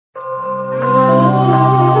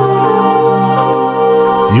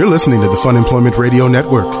You're listening to the Fun Employment Radio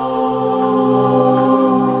Network.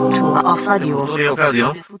 Off radio.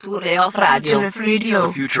 The future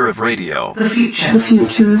of radio. The future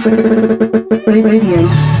of radio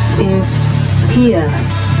is here.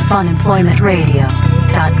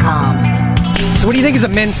 funemploymentradio.com. So what do you think is a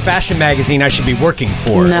men's fashion magazine I should be working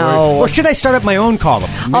for? No. Or should I start up my own column?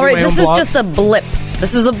 All right, this is just a blip.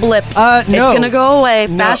 This is a blip. No. It's going to go away.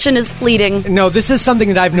 No. Fashion is fleeting. No, this is something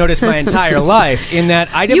that I've noticed my entire life, in that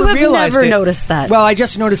I never You have realized never it. noticed that. Well, I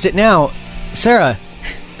just noticed it now. Sarah,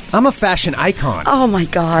 I'm a fashion icon. Oh, my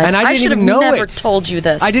God. And I didn't should even have know never it. told you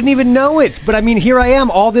this. I didn't even know it. But, I mean, here I am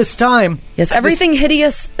all this time. Yes, everything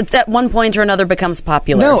hideous at one point or another becomes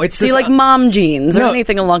popular. No, it's this, like mom jeans or no,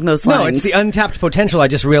 anything along those lines. No, it's the untapped potential I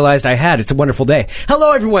just realized I had. It's a wonderful day.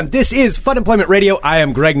 Hello, everyone. This is Fun Employment Radio. I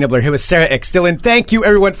am Greg Nibbler here with Sarah X. Dillon. Thank you,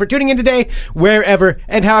 everyone, for tuning in today, wherever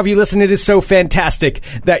and however you listen. It is so fantastic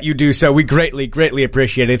that you do so. We greatly, greatly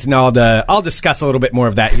appreciate it. And I'll discuss a little bit more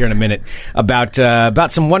of that here in a minute about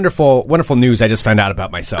some wonderful, wonderful news I just found out about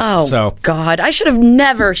myself. Oh, God. I should have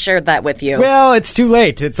never shared that with you. Well, it's too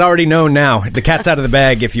late. It's already known now. The cat's out of the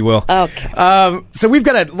bag, if you will. Okay. So we've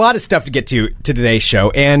got a lot of stuff to get to today's show.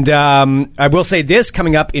 And I will say this,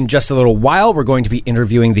 coming up in just a little while, we're going to be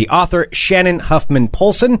interviewing the author Shannon Huffman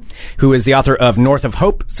Polson, who is the author of North of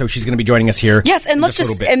Hope. So she's going to be joining us here. Yes, and let's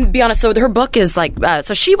just be honest. So her book is like,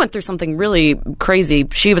 so she went through something really crazy.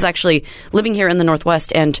 She was actually living here in the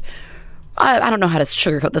Northwest, and I don't know how to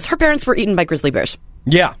sugarcoat this. Her parents were eaten by grizzly bears.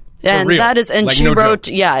 Yeah. And real. that is, and like, she no wrote,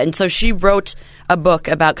 joke. yeah, and so she wrote a book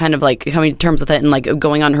about kind of like coming to terms with it and like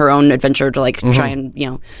going on her own adventure to like try and,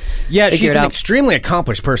 yeah, figure she's it an out. extremely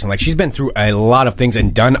accomplished person. Like, she's been through a lot of things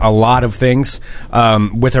and done a lot of things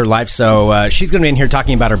with her life. So she's going to be in here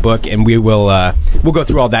talking about her book, and we'll go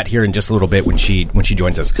through all that here in just a little bit when she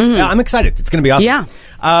joins us. Yeah, I'm excited. It's going to be awesome. Yeah.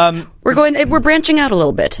 We're branching out a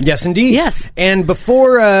little bit. Yes, indeed. Yes. And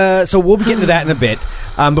before, so we'll be getting to that in a bit.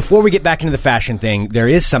 Before we get back into the fashion thing, there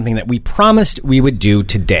is something that we promised we would do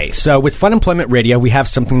today. So with Fun Employment Radio, we have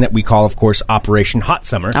something that we call, of course, Operation Hot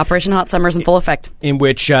Summer. Operation Hot Summer is in full effect. In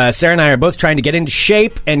which Sarah and I are both trying to get into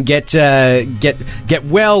shape and get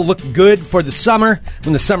well, look good for the summer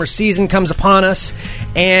when the summer season comes upon us.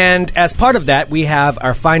 And as part of that, we have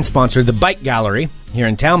our fine sponsor, the Bike Gallery, here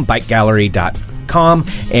in town, bikegallery.com,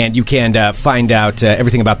 and you can find out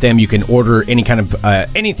everything about them. You can order any kind of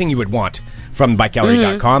anything you would want from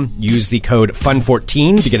bikegallery.com. Use the code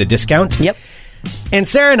FUN14 to get a discount. Yep. And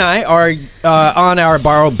Sarah and I are on our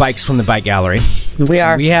borrowed bikes from the Bike Gallery. We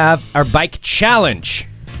are. We have our bike challenge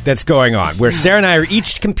that's going on, where Sarah and I are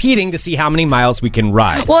each competing to see how many miles we can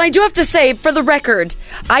ride. Well, I do have to say, for the record,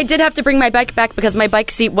 I did have to bring my bike back because my bike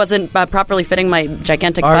seat wasn't properly fitting my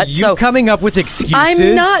gigantic butt. Are you coming up with excuses?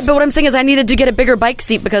 I'm not, but what I'm saying is I needed to get a bigger bike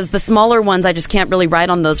seat because the smaller ones, I just can't really ride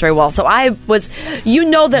on those very well. So I was, that You're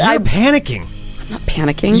panicking. I'm not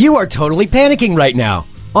panicking. You are totally panicking right now.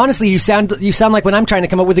 Honestly, you sound like when I'm trying to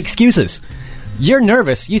come up with excuses. You're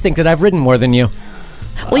nervous. You think that I've ridden more than you.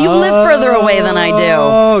 Well, you live further away than I do.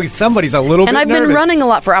 Oh, somebody's a little bit nervous. And I've been running a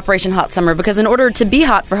lot for Operation Hot Summer because in order to be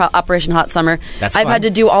hot for Operation Hot Summer, I've had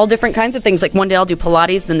to do all different kinds of things. Like one day I'll do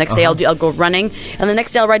Pilates, the next day I'll go running, and the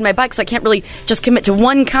next day I'll ride my bike. So I can't really just commit to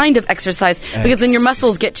one kind of exercise because then your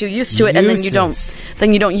muscles get too used to it, and then you don't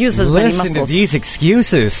use as many muscles. Listen to these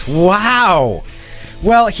excuses. Wow.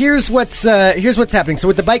 Well, here's what's happening. So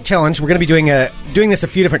with the bike challenge, we're going to be doing this a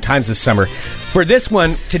few different times this summer. For this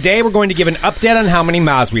one, today we're going to give an update on how many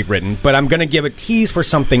miles we've ridden, but I'm going to give a tease for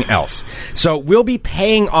something else. So we'll be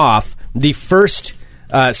paying off the first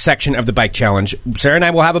section of the bike challenge. Sarah and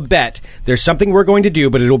I will have a bet. There's something we're going to do,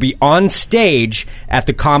 but it'll be on stage at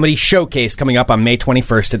the Comedy Showcase coming up on May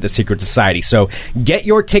 21st at the Secret Society. So get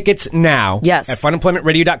your tickets now at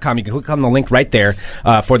funemploymentradio.com. You can click on the link right there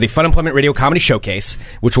for the Fun Employment Radio Comedy Showcase,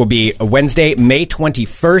 which will be Wednesday, May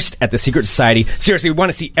 21st at the Secret Society. Seriously, we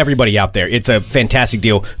want to see everybody out there. It's a fantastic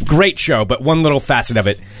deal. Great show, but one little facet of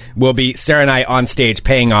it will be Sarah and I on stage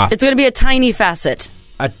paying off. It's going to be a tiny facet.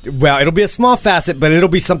 Well, it'll be a small facet, but it'll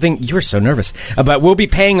be something... You were so nervous. But we'll be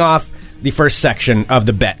paying off the first section of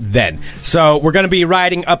the bet then. So we're going to be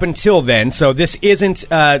riding up until then. So this isn't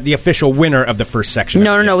the official winner of the first section.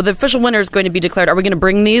 No. The official winner is going to be declared. Are we going to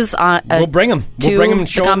bring these? We'll bring them. We'll bring them and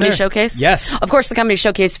show the Comedy them Showcase? Yes. Of course, the Comedy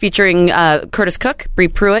Showcase featuring Curtis Cook, Bree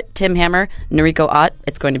Pruitt, Tim Hammer, Noriko Ott.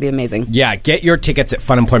 It's going to be amazing. Yeah, get your tickets at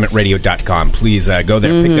funemploymentradio.com. Please go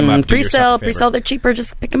there, pick them up. Pre-sale, they're cheaper.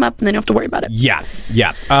 Just pick them up and then you don't have to worry about it. Yeah.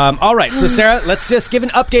 All right, so Sarah, let's just give an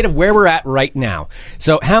update of where we're at right now.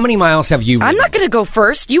 So how many miles have you ridden? I'm not going to go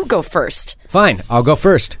first. You go first. Fine, I'll go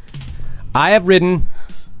first. I have ridden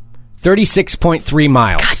 36.3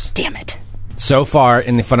 miles. God damn it. so far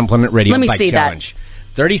in the Fun Employment Radio Let me Bike see Challenge.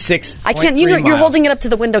 36. I can't. You're holding it up to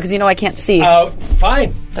the window because I can't see. Oh,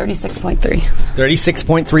 fine. 36.3.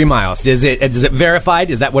 36.3 miles. Is it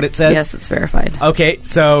verified? Is that what it says? Yes, it's verified. Okay,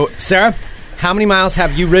 so Sarah, how many miles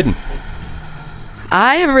have you ridden?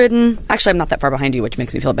 I have ridden. Actually, I'm not that far behind you, which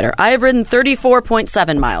makes me feel better. I have ridden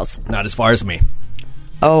 34.7 miles. Not as far as me.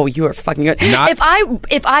 Oh, you are fucking good. Not, if I,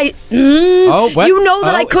 what? You know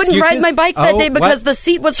that I couldn't excuses? ride my bike that day because what? the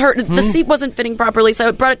seat was hurt. The seat wasn't fitting properly, so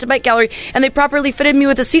I brought it to Bike Gallery, and they properly fitted me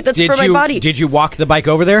with a seat that's for my body. Did you walk the bike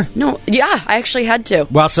over there? No, yeah, I actually had to.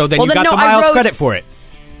 Well, so then you got the miles credit for it.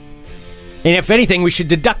 And if anything, we should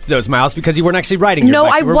deduct those miles because you weren't actually riding your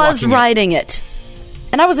bike. No, I was riding it.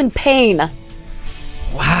 And I was in pain.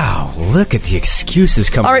 Wow, look at the excuses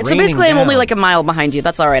coming. All right, so basically down. I'm only like a mile behind you.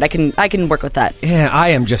 That's all right. I can work with that. Yeah, I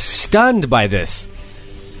am just stunned by this.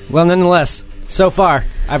 Well, nonetheless, so far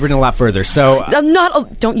I've ridden a lot further. So I'm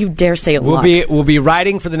not. Don't you dare say a lot. We'll be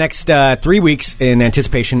riding for the next 3 weeks in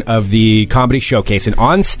anticipation of the comedy showcase, and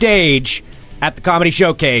on stage at the comedy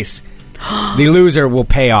showcase, the loser will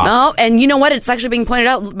pay off. Oh, and you know what? It's actually being pointed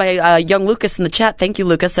out by young Lucas in the chat. Thank you,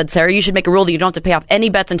 Lucas. Said, Sarah, you should make a rule that you don't have to pay off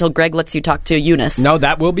any bets until Greg lets you talk to Eunice. No,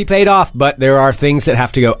 that will be paid off, but there are things that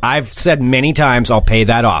have to go. I've said many times I'll pay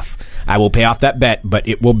that off. I will pay off that bet, but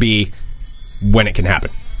it will be when it can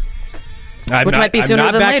happen. Which might be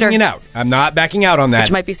sooner than later. I'm not backing out on that.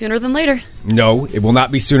 Which might be sooner than later. No, it will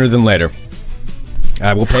not be sooner than later.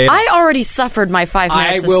 I will pay it. I already suffered my 5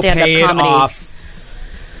 minutes of stand-up comedy. I will pay it off.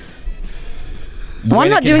 Well,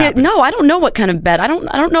 I'm not doing it. No, I don't know what kind of bet. I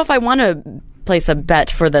don't know if I want to place a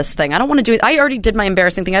bet for this thing. I don't want to do it. I already did my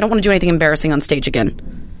embarrassing thing. I don't want to do anything embarrassing on stage again.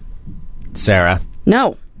 Sarah.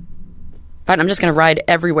 No. Fine, I'm just going to ride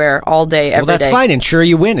everywhere all day, every day. Well, that's fine. And sure,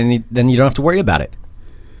 you win, and then you don't have to worry about it.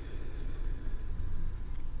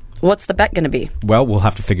 What's the bet going to be? Well, we'll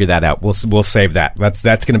have to figure that out. We'll save that. That's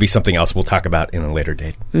going to be something else we'll talk about in a later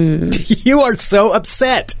date. You are so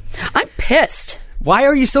upset. I'm pissed. Why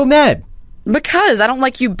are you so mad? Because I don't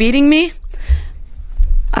like you beating me.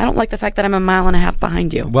 I don't like the fact that I'm a mile and a half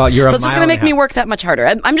behind you. Well, you're so it's just going to make me work that much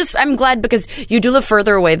harder. I'm glad because you do live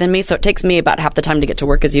further away than me, so it takes me about half the time to get to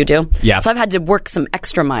work as you do. Yeah. So I've had to work some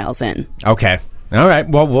extra miles in. Okay. All right.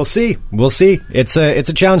 Well, we'll see. We'll see. It's a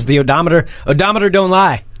challenge. The odometer don't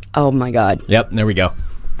lie. Oh my God. Yep. There we go.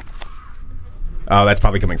 Oh, that's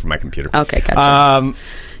probably coming from my computer. Okay. Gotcha.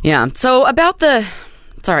 Yeah. So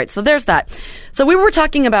it's all right. So there's that. So we were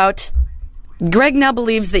talking about. Greg now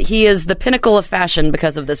believes that he is the pinnacle of fashion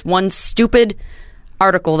because of this one stupid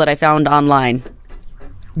article that I found online.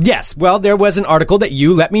 Yes. Well, there was an article that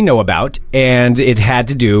you let me know about, and it had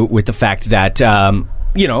to do with the fact that, of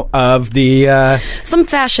the... some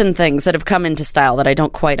fashion things that have come into style that I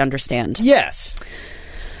don't quite understand. Yes.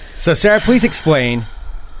 So, Sarah, please explain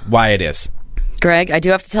why it is. Greg, I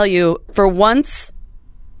do have to tell you, for once...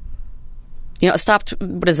 a stopped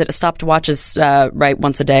watch is right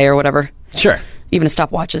once a day or whatever. Sure. Even a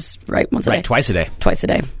stopwatch is right once a day. Right, twice a day. Twice a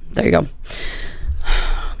day. There you go.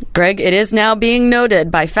 Greg, it is now being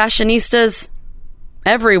noted by fashionistas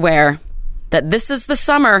everywhere that this is the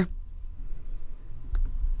summer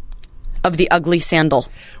of the ugly sandal.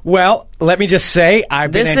 Well, let me just say,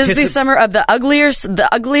 This is the summer of the uglier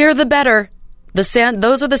the better.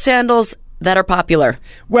 Those are the sandals that are popular.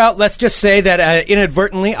 Well, let's just say that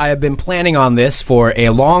inadvertently, I have been planning on this for a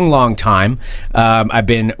long, long time. I've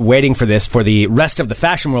been waiting for this for the rest of the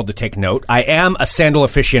fashion world to take note. I am a sandal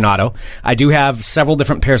aficionado. I do have several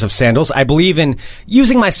different pairs of sandals. I believe in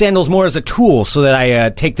using my sandals more as a tool so that I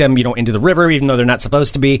take them, into the river, even though they're not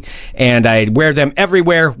supposed to be. And I wear them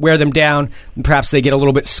everywhere, wear them down. Perhaps they get a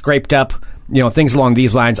little bit scraped up. Things along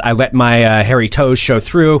these lines. I let my hairy toes show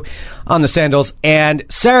through on the sandals, and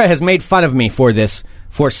Sarah has made fun of me for this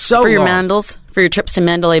for so long. For your mandals? For your trips to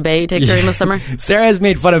Mandalay Bay you take during the summer? Sarah has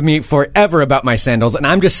made fun of me forever about my sandals, and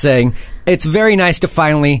I'm just saying it's very nice to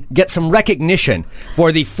finally get some recognition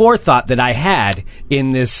for the forethought that I had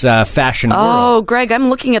in this fashion world. Oh, Greg, I'm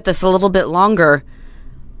looking at this a little bit longer.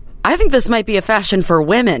 I think this might be a fashion for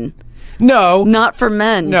women. No. Not for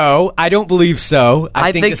men. No, I don't believe so.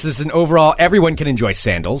 I think this is an overall, everyone can enjoy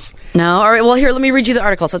sandals. No? All right, well, here, let me read you the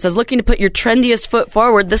article. So it says, looking to put your trendiest foot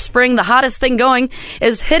forward this spring, the hottest thing going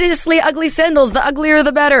is hideously ugly sandals. The uglier,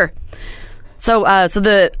 the better. So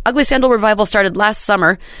the ugly sandal revival started last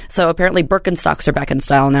summer. So apparently Birkenstocks are back in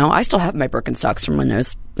style now. I still have my Birkenstocks from when I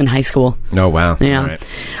was in high school. Oh, wow. Yeah.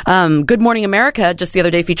 Right. Good Morning America just the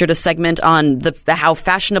other day featured a segment on how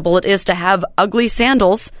fashionable it is to have ugly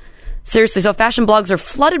sandals. Seriously, so fashion blogs are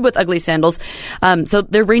flooded with ugly sandals. So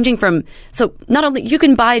they're ranging from, so not only, you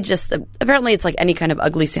can buy just, apparently it's like any kind of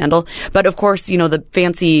ugly sandal, but of course, the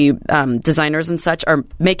fancy designers and such are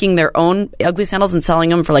making their own ugly sandals and selling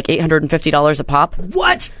them for like $850 a pop.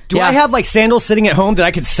 What? Do I have like sandals sitting at home that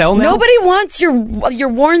I could sell now? Nobody wants your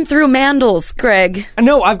worn through mandals, Greg.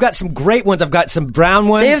 No, I've got some great ones. I've got some brown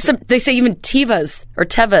ones. They say even Tevas, or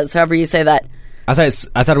Tevas, however you say that. I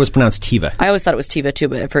thought it was pronounced Teva. I always thought it was Teva too,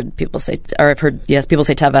 but I've heard people say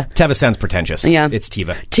Teva. Teva sounds pretentious. Yeah. It's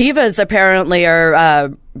Teva. Tevas apparently are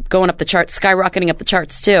going up the charts, skyrocketing up the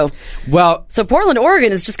charts too. Well, so Portland,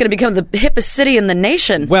 Oregon is just going to become the hippest city in the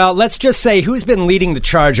nation. Well, let's just say who's been leading the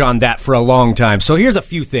charge on that for a long time. So here's a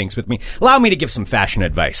few things with me. Allow me to give some fashion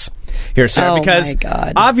advice here, Sarah, because my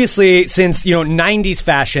God. Obviously since 90s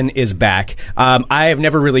fashion is back, I have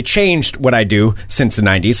never really changed what I do since the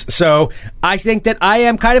 90s. So I think that I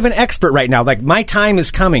am kind of an expert right now. Like, my time is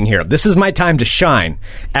coming here. This is my time to shine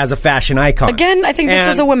as a fashion icon. Again, I think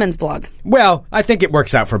this is a women's blog. Well, I think it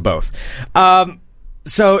works out for both.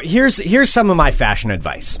 So here's some of my fashion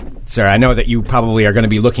advice. Sarah, I know that you probably are going to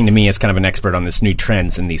be looking to me as kind of an expert on this new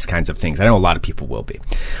trends and these kinds of things. I know a lot of people will be.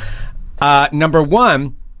 Number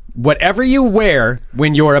one, whatever you wear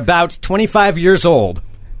when you're about 25 years old,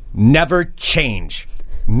 never change.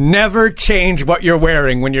 Never change what you're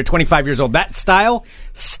wearing when you're 25 years old. That style,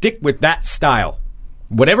 stick with that style.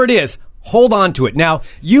 Whatever it is, hold on to it. Now,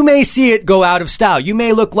 you may see it go out of style. You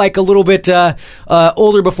may look like a little bit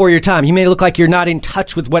older before your time. You may look like you're not in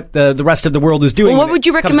touch with what the rest of the world is doing. Well, what would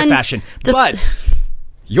you recommend? Fashion. But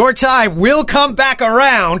your time will come back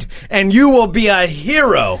around, and you will be a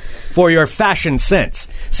hero for your fashion sense.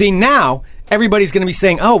 See, now everybody's going to be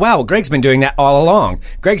saying, oh, wow, Greg's been doing that all along.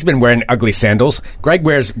 Greg's been wearing ugly sandals. Greg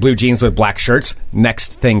wears blue jeans with black shirts.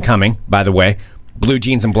 Next thing coming, by the way. Blue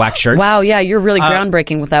jeans and black shirts. Wow, yeah, you're really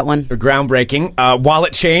groundbreaking with that one. Groundbreaking.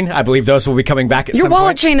 Wallet chain. I believe those will be coming back at some point. Your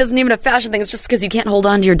wallet chain isn't even a fashion thing. It's just because you can't hold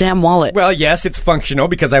on to your damn wallet. Well, yes, it's functional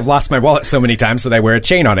because I've lost my wallet so many times that I wear a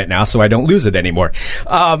chain on it now so I don't lose it anymore.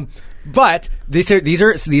 But these are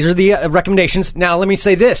the recommendations. Now, let me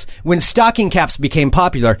say this. When stocking caps became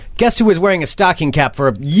popular, guess who was wearing a stocking cap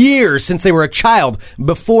for years since they were a child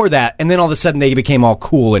before that, and then all of a sudden they became all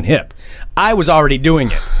cool and hip? I was already doing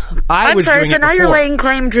it. I'm sorry, so now you're laying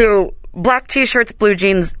claim to black T-shirts, blue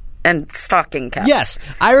jeans, and stocking caps. Yes.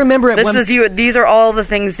 I remember these are all the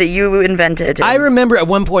things that you invented. I remember at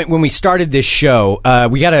one point when we started this show,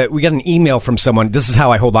 we got an email from someone. This is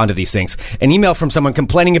how I hold on to these things. An email from someone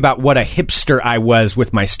complaining about what a hipster I was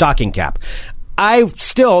with my stocking cap. I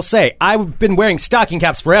still say I've been wearing stocking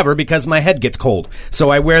caps forever because my head gets cold. So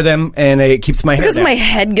I wear them and it keeps my hair down. Because my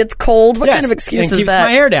head gets cold? What kind of excuse is that? It keeps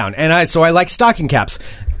my hair down. And so I like stocking caps.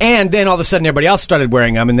 And then all of a sudden everybody else started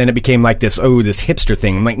wearing them, and then it became like this hipster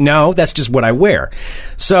thing. I'm like, no, that's just what I wear.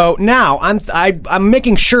 So now I'm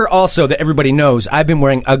making sure also that everybody knows I've been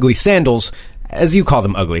wearing ugly sandals, as you call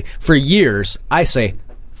them ugly, for years. I say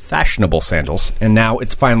fashionable sandals, and now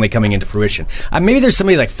it's finally coming into fruition. Maybe there's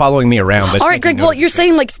somebody like following me around. All right, Greg, well, you're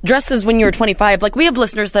saying like dresses when you're 25. Like, we have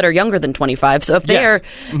listeners that are younger than 25, so if they are,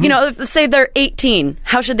 if, say they're 18,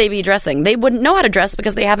 how should they be dressing? They wouldn't know how to dress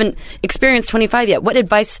because they haven't experienced 25 yet. What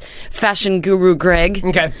advice, fashion guru Greg?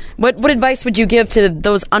 Okay. What advice would you give to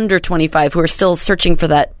those under 25 who are still searching for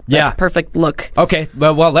that perfect look? Okay,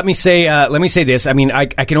 well, let me say this. I mean, I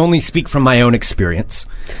can only speak from my own experience,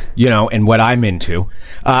 and what I'm into.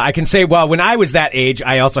 I can say, well, when I was that age,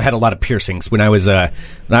 I also had a lot of piercings. When I was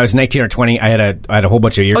 19 or 20, I had a whole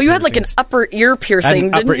bunch of ear. Oh, you piercings. had like an upper ear piercing,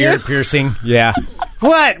 didn't you? Upper ear piercing, yeah.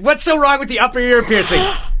 What's so wrong with the upper ear piercing?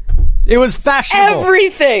 It was fashionable.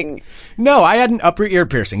 Everything. No, I had an upper ear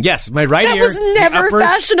piercing. Yes, my right ear. That was never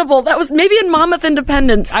fashionable. That was maybe in Monmouth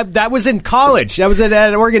Independence. That was in college. That was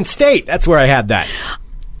at Oregon State. That's where I had that.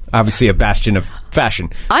 Obviously a bastion of fashion.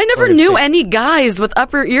 I never knew any guys with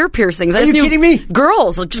upper ear piercings. Are you kidding me?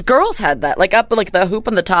 Girls. Just girls had that. Like up like the hoop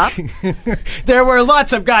on the top. There were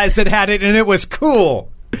lots of guys that had it, and it was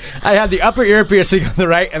cool. I had the upper ear piercing on the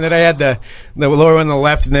right, and then I had the lower one on the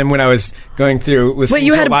left, and then when I was going through listening Wait,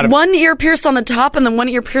 you to had a lot of... one ear pierced on the top and then one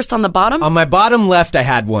ear pierced on the bottom? On my bottom left, I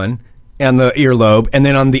had one, on the earlobe, and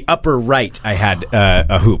then on the upper right, I had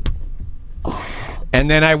a hoop. And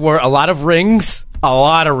then I wore a lot of rings.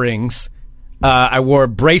 I wore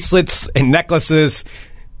bracelets and necklaces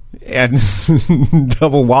and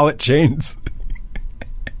double wallet chains.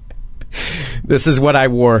 This is what I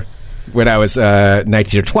wore when I was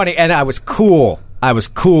 19 or 20, and I was cool. I was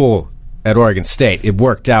cool at Oregon State. It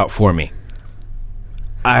worked out for me.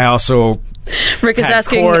 I also Rick is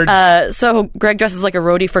asking, so Greg dresses like a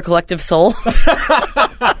roadie for Collective Soul?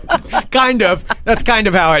 Kind of. That's kind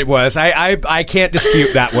of how it was. I can't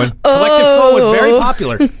dispute that one. Collective Soul was very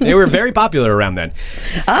popular. They were very popular around then.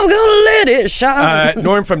 I'm gonna let it shine.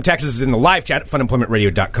 Norm from Texas is in the live chat at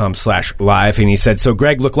funemploymentradio.com/live, and he said, so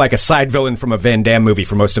Greg looked like a side villain from a Van Damme movie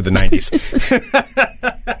for most of the 90s.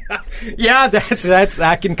 Yeah, that's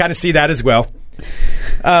I can kind of see that as well.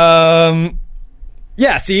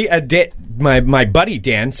 Yeah, see, my buddy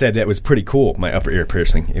Dan said it was pretty cool, my upper ear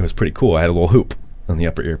piercing. It was pretty cool. I had a little hoop on the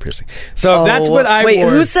upper ear piercing. So that's what I wore. Wait,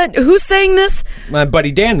 who's saying this? My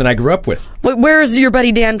buddy Dan that I grew up with. Wait, where is your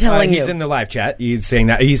buddy Dan telling you? He's in the live chat. He's saying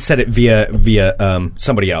that. He said it via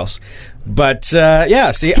somebody else. But,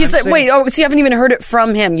 yeah, see. He said, so you haven't even heard it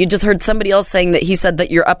from him. You just heard somebody else saying that he said that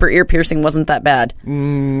your upper ear piercing wasn't that bad.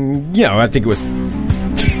 I think it was...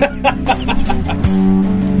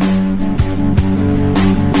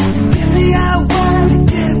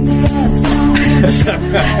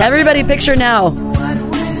 Everybody picture now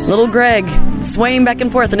little Greg swaying back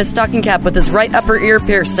and forth in his stocking cap with his right upper ear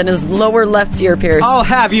pierced and his lower left ear pierced. I'll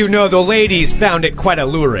have you know the ladies found it quite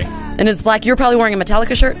alluring. And his black... You're probably wearing a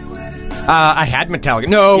Metallica shirt? I had Metallica.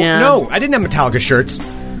 No, I didn't have Metallica shirts.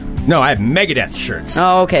 No, I had Megadeth shirts.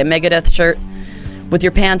 Oh, okay, Megadeth shirt. With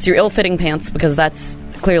your pants, your ill-fitting pants, because that's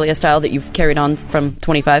clearly a style that you've carried on from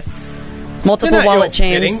 25. Multiple wallet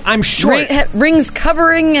chains. I'm short. Rings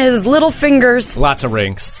covering his little fingers. Lots of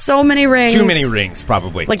rings. So many rings. Too many rings,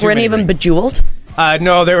 probably. Like, were any of them bejeweled?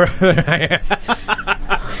 No, they were...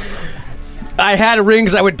 I had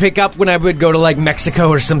rings I would pick up when I would go to, like, Mexico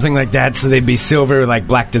or something like that, so they'd be silver with, like,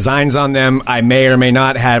 black designs on them. I may or may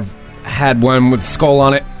not have had one with a skull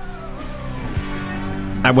on it.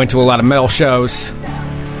 I went to a lot of metal shows.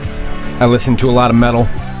 I listened to a lot of metal.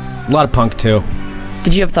 A lot of punk, too.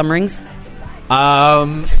 Did you have thumb rings?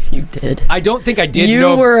 You did. I don't think I did.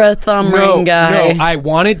 You were a thumb ring guy. No, I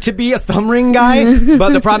wanted to be a thumb ring guy,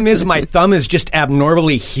 but the problem is my thumb is just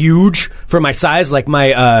abnormally huge for my size. Like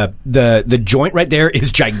my the joint right there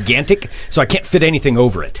is gigantic, so I can't fit anything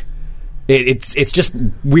over it. It's just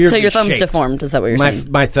weird. So your thumb's deformed. Is that what you're saying?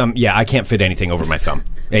 My thumb, yeah, I can't fit anything over my thumb.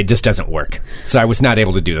 It just doesn't work. So I was not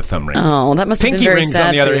able to do the thumb ring. Oh, that must have been very pinky rings, sad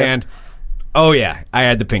on the other for you. hand. Oh yeah, I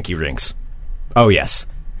had the pinky rings. Oh yes.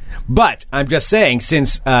 But I'm just saying,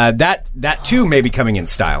 since that too may be coming in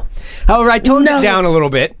style. However, I toned it down a little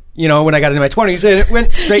bit. You know, when I got into my 20s, it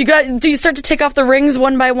went straight. Do you start to take off the rings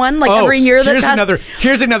one by one, like every year that passes?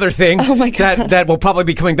 Here's another thing. Oh my God. that will probably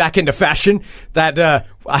be coming back into fashion. That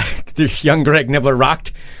this young Greg Nibbler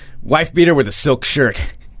rocked. Wife beater with a silk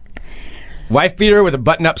shirt. Wife beater with a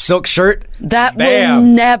button-up silk shirt. That will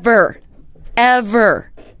never,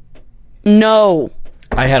 ever. No.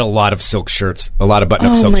 I had a lot of silk shirts, a lot of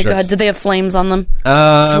button-up silk shirts. Oh my God, did they have flames on them?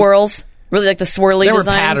 Swirls? Really like the swirly design? There were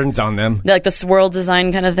patterns on them. Like the swirl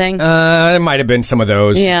design kind of thing? There might have been some of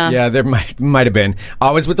those. Yeah. Yeah, there might have been.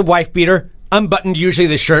 Always with the wife beater, unbuttoned usually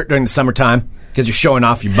the shirt during the summertime because you're showing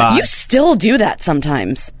off your bod. You still do that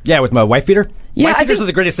sometimes. Yeah, with my wife beater? Yeah, wife beaters are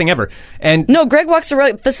the greatest thing ever. And no, Greg walks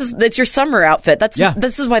around. That's your summer outfit.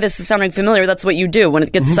 This is why this is sounding familiar. That's what you do when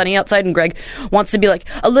it gets sunny outside, and Greg wants to be like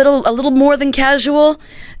a little more than casual,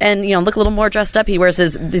 and look a little more dressed up. He wears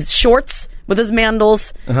his shorts with his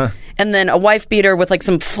mandals, and then a wife beater with like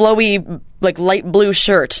some flowy like light blue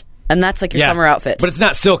shirt. And that's like your summer outfit. But it's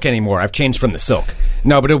not silk anymore. I've changed from the silk.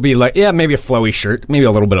 No, but it'll be like, maybe a flowy shirt. Maybe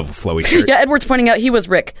a little bit of a flowy shirt. Yeah, Edward's pointing out he was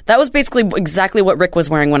Rick. That was basically exactly what Rick was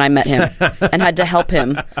wearing when I met him and had to help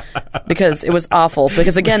him because it was awful.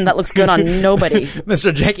 Because, again, that looks good on nobody.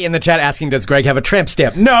 Mr. Jackie in the chat asking, does Greg have a tramp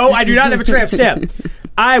stamp? No, I do not have a tramp stamp.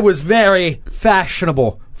 I was very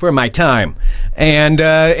fashionable for my time. And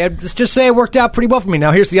let's just say it worked out pretty well for me.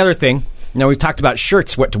 Now, here's the other thing. Now, we talked about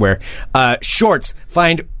shirts, what to wear. Shorts,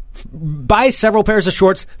 buy several pairs of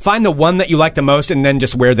shorts, find the one that you like the most, and then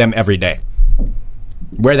just wear them every day.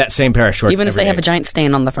 Wear that same pair of shorts even if they have a giant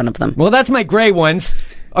stain on the front of them. Well, that's my gray ones.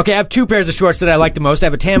 Okay, I have two pairs of shorts that I like the most. I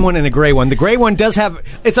have a tan one and a gray one. The gray one does have...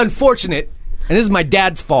 It's unfortunate, and this is my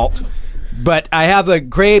dad's fault, but I have a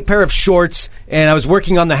gray pair of shorts, and I was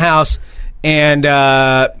working on the house, and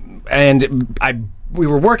we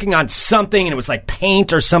were working on something, and it was like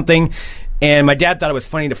paint or something, and my dad thought it was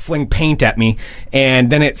funny to fling paint at me,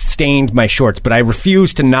 and then it stained my shorts. But I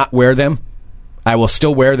refuse to not wear them. I will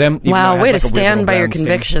still wear them. Wow, way to stand by your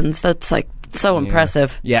convictions. Stain. That's like so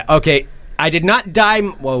impressive. Yeah, okay. I did not dye...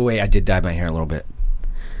 Well, wait, I did dye my hair a little bit.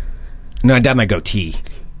 No, I dyed my goatee.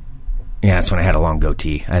 Yeah, that's when I had a long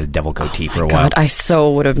goatee. I had a devil goatee for a while. God, I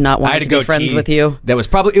so would have not wanted to be friends with you. It was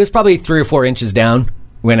probably 3 or 4 inches down.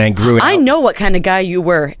 when I grew out. I know what kind of guy you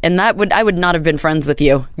were, and I would not have been friends with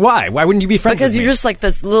you. Why? Why wouldn't you be friends with me? Because you're just like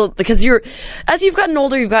this little... Because as you've gotten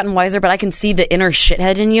older, you've gotten wiser, but I can see the inner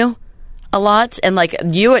shithead in you a lot. And like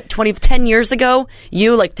you at 10 years ago,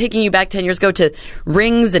 taking you back 10 years ago to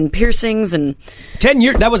rings and piercings and... 10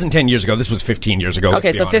 years? That wasn't 10 years ago. This was 15 years ago.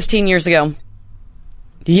 Okay, so 15 years ago.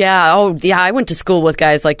 Yeah, I went to school with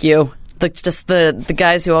guys like you. Just the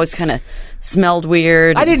guys who always kind of smelled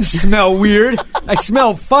weird. I didn't smell weird. I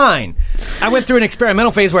smelled fine. I went through an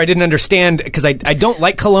experimental phase where I didn't understand because I don't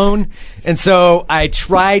like cologne. And so I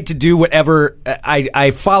tried to do whatever.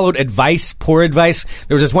 I followed poor advice.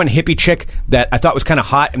 There was this one hippie chick that I thought was kind of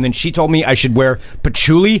hot. And then she told me I should wear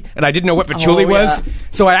patchouli. And I didn't know what patchouli was.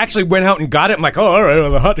 So I actually went out and got it. I'm like, oh, all right,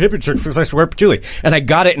 well, the hot hippie chick says I should wear patchouli. And I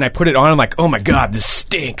got it and I put it on. I'm like, oh my God, this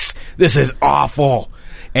stinks. This is awful.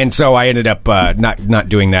 And so I ended up not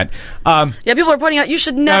doing that. People are pointing out you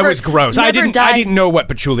should never. That was gross. I didn't know what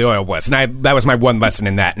patchouli oil was, and that was my one lesson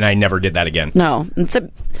in that, and I never did that again. No. So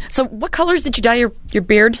what colors did you dye your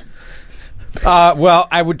beard? Well,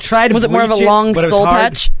 I would try to. Was it more of a long soul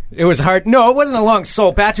patch? It was hard. No, it wasn't a long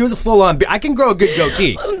soul patch. It was a full-on beard. I can grow a good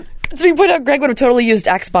goatee. So we point out Greg would have totally used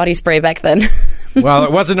Axe body spray back then. Well,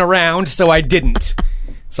 it wasn't around, so I didn't.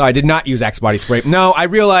 So I did not use Axe body spray. No, I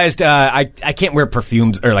realized I can't wear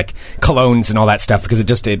perfumes or like colognes and all that stuff because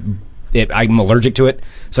I'm allergic to it.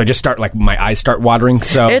 So I just my eyes start watering.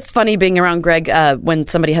 So it's funny being around Greg when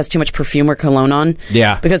somebody has too much perfume or cologne on.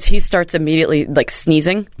 Yeah, because he starts immediately like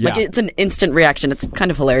sneezing. Yeah. Like it's an instant reaction. It's kind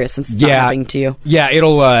of hilarious since it's not happening to you. Yeah,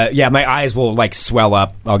 it'll. My eyes will like swell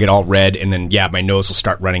up. I'll get all red, and then my nose will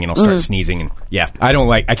start running, and I'll start sneezing. And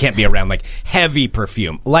I can't be around like heavy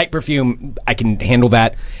perfume. Light perfume, I can handle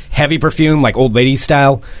that. Heavy perfume, like old lady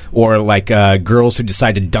style, or like girls who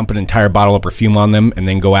decide to dump an entire bottle of perfume on them and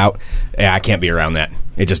then go out. Yeah, I can't be around that.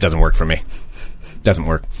 It just doesn't work for me. Doesn't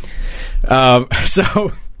work.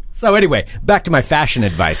 So anyway, back to my fashion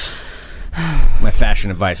advice.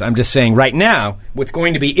 I'm just saying right now, what's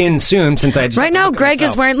going to be in soon since I just... Right now, Greg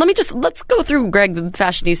is wearing... Let's go through Greg, the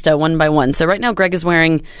fashionista, one by one. So right now, Greg is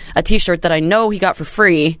wearing a t-shirt that I know he got for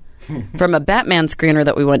free from a Batman screener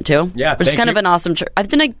that we went to. Yeah, which is kind of an awesome shirt.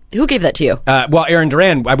 Who gave that to you? Well, Aaron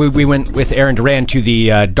Duran. We went with Aaron Duran to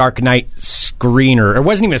the Dark Knight screener. It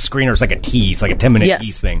wasn't even a screener. It was like a tease, like a 10-minute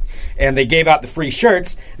tease thing. And they gave out the free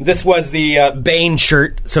shirts. This was the Bane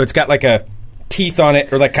shirt. So it's got like a teeth on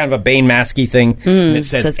it, or like kind of a Bane masky thing. And it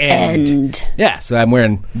says end. Yeah, so I'm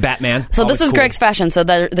wearing Batman. So this is cool. Greg's fashion. So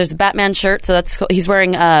there's a Batman shirt. So that's cool. He's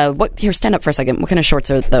wearing here, stand up for a second. What kind of shorts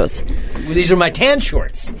are those? Well, these are my tan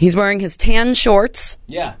shorts. He's wearing his tan shorts.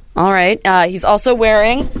 Yeah. All right. He's also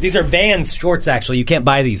wearing... These are Vans shorts, actually. You can't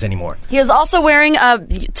buy these anymore. He is also wearing a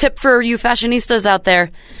tip for you fashionistas out there.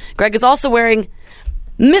 Greg is also wearing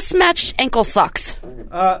mismatched ankle socks.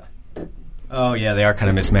 Oh, yeah, they are kind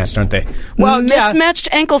of mismatched, aren't they? Well, mismatched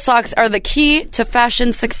ankle socks are the key to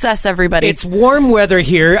fashion success, everybody. It's warm weather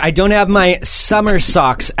here. I don't have my summer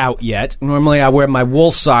socks out yet. Normally, I wear my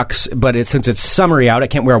wool socks, but since it's summery out, I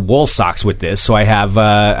can't wear wool socks with this. So I have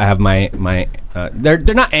my they're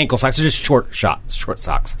not ankle socks. They're just short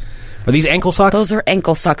socks. Are these ankle socks? Those are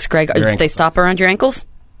ankle socks, Greg. Do they stop around your ankles?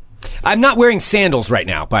 I'm not wearing sandals right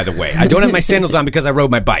now, by the way. I don't have my sandals on because I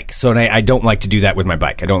rode my bike. So I don't like to do that with my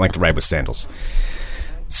bike. I don't like to ride with sandals.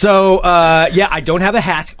 So, I don't have a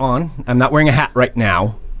hat on. I'm not wearing a hat right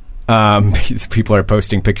now. People are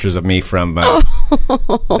posting pictures of me from...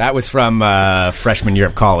 that was from freshman year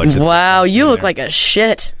of college. Wow, you look like a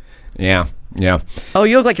shit. Yeah. Oh,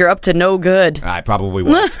 you look like you're up to no good. I probably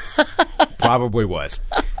was.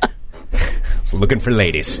 Looking for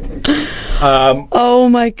ladies. Oh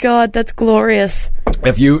my God, that's glorious.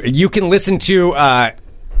 If you can listen to I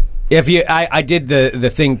did the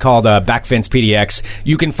thing called Back Fence PDX.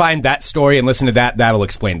 You can find that story and listen to that. That'll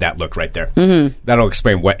explain that look right there. Mm-hmm. That'll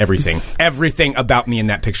explain everything about me in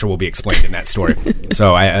that picture will be explained in that story.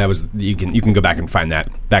 So you can go back and find that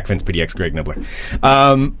Back Fence PDX Greg Nibbler.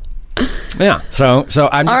 Yeah. So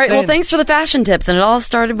I'm all right. saying, well, thanks for the fashion tips, and it all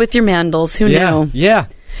started with your mandals. Who knew? Yeah.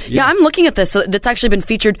 Yeah, I'm looking at this. So that's actually been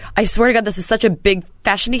featured. I swear to God, this is such a big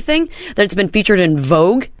fashion-y thing that it's been featured in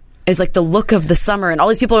Vogue. It's like the look of the summer, and all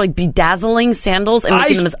these people are like bedazzling sandals and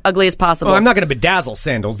making them as ugly as possible. Well, I'm not going to bedazzle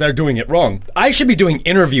sandals. They're doing it wrong. I should be doing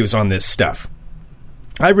interviews on this stuff.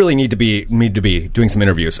 I really need to be doing some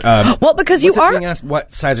interviews. Well, because you are being asked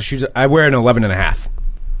what size of shoes I wear. An 11.5.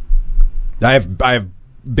 I have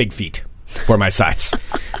big feet for my size.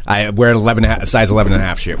 I wear size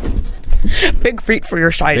 11.5 shoe. Big feet for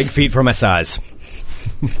your size. Big feet for my size.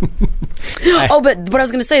 But what I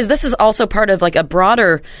was going to say is this is also part of like a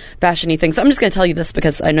broader fashion-y thing. So I'm just going to tell you this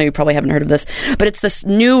because I know you probably haven't heard of this. But it's this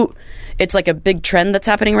new, it's like a big trend that's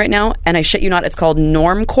happening right now. And I shit you not, it's called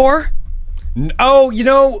normcore.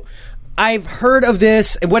 Oh, I've heard of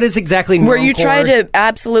this. What is exactly normcore? Where you try to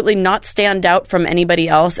absolutely not stand out from anybody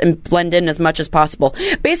else and blend in as much as possible.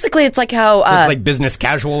 Basically, it's like how... So it's like business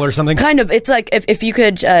casual or something? Kind of. It's like if you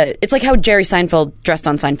could... it's like how Jerry Seinfeld dressed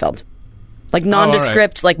on Seinfeld. Like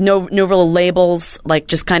nondescript, like no real labels, like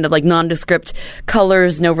just kind of like nondescript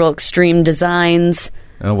colors, no real extreme designs.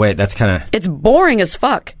 Oh, wait, that's kind of... It's boring as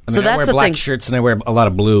fuck. I wear black shirts and I wear a lot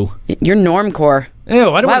of blue. You're normcore.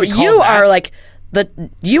 Ew, I don't want to be called that.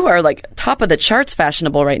 You are like top of the charts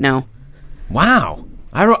fashionable right now. Wow.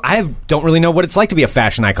 I don't really know what it's like to be a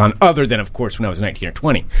fashion icon other than, of course, when I was 19 or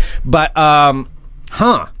 20. But, okay.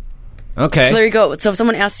 So there you go. So if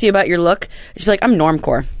someone asks you about your look, just be like, I'm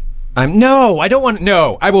normcore. I don't want to.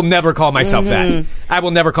 No, I will never call myself that. I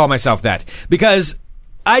will never call myself that because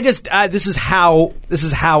I just this is how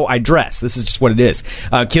I dress. This is just what it is.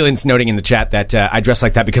 Keelan's noting in the chat that I dress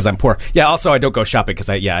like that because I'm poor. Yeah. Also, I don't go shopping because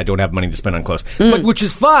I don't have money to spend on clothes, which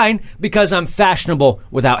is fine because I'm fashionable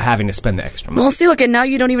without having to spend the extra money. Well, see, look, and now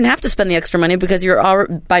you don't even have to spend the extra money because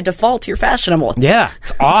by default you're fashionable. Yeah,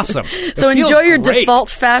 it's awesome. So enjoy your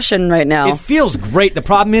default fashion right now. It feels great. The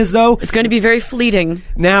problem is though, it's going to be very fleeting.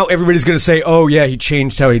 Now everybody's going to say, "Oh yeah, he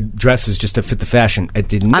changed how he dresses just to fit the fashion." It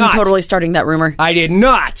did not. I'm totally starting that rumor. I did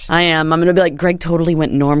not. I am. I'm going to be like, Greg totally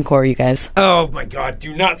went normcore, you guys. Oh, my God.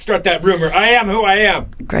 Do not start that rumor. I am who I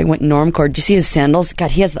am. Greg went normcore. Do you see his sandals?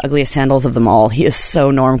 God, he has the ugliest sandals of them all. He is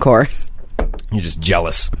so normcore. You're just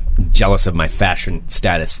jealous. Jealous of my fashion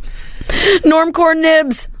status. Normcore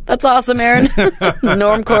nibs. That's awesome, Aaron.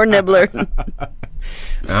 Normcore nibbler.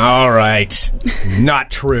 All right.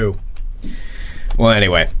 Not true. Well,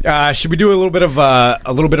 anyway. Should we do a little bit of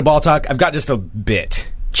ball talk? I've got just a bit.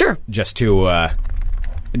 Sure. Just to,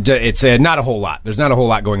 it's not a whole lot. There's not a whole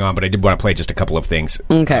lot going on, but I did want to play just a couple of things.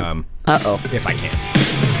 Okay. Uh-oh. If I can.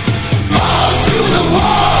 Balls to the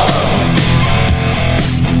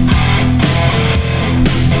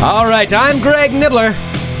wall. All right, I'm Greg Nibbler.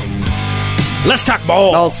 Let's talk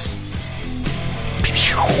balls.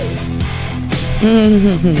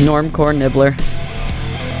 Normcore nibbler.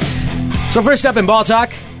 So first up in ball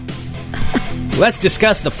talk, let's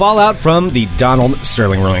discuss the fallout from the Donald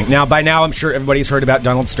Sterling ruling. Now, by now, I'm sure everybody's heard about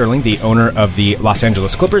Donald Sterling, the owner of the Los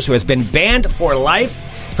Angeles Clippers, who has been banned for life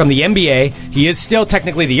from the NBA. He is still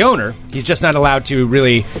technically the owner. He's just not allowed to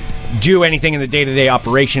really do anything in the day-to-day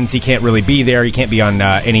operations. He can't really be there. He can't be on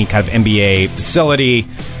any kind of NBA facility,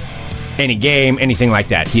 any game, anything like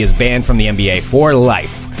that. He is banned from the NBA for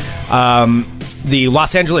life. The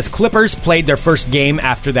Los Angeles Clippers played their first game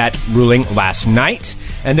after that ruling last night.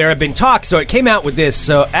 And there have been talks, so it came out with this.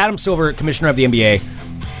 So Adam Silver, commissioner of the NBA,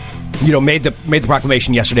 made the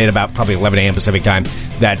proclamation yesterday at about probably 11 a.m. Pacific time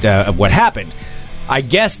that of what happened. I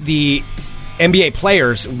guess the NBA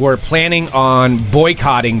players were planning on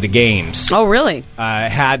boycotting the games. Oh, really?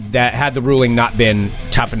 Had the ruling not been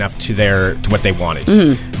tough enough to what they wanted.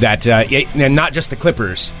 And not just the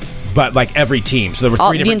Clippers, but like every team. So there were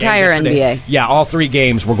three different the entire games yesterday. NBA. Yeah, all three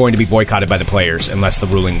games were going to be boycotted by the players unless the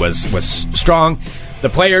ruling was strong. The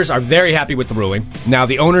players are very happy with the ruling. Now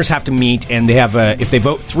the owners have to meet, and they have if they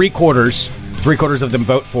vote three quarters of them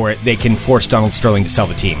vote for it, they can force Donald Sterling to sell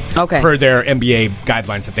the team. Okay. Per their NBA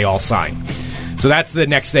guidelines that they all sign. So that's the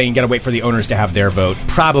next thing. You got to wait for the owners to have their vote.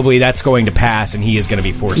 Probably that's going to pass, and he is going to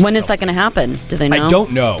be forced. When is that going to happen? Do they know? I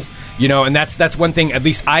don't know. And that's one thing. At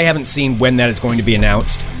least I haven't seen when that is going to be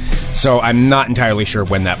announced. So I'm not entirely sure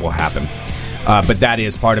when that will happen. But that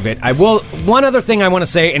is part of it. One other thing I want to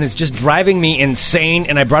say, and it's just driving me insane,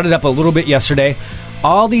 and I brought it up a little bit yesterday.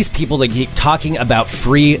 All these people that keep talking about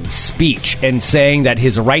free speech and saying that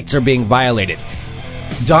his rights are being violated.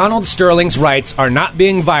 Donald Sterling's rights are not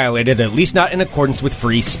being violated, at least not in accordance with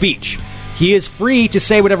free speech. He is free to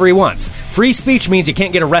say whatever he wants. Free speech means you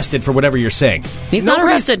can't get arrested for whatever you're saying. He's not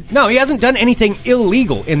arrested. No, he hasn't done anything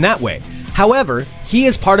illegal in that way. However, he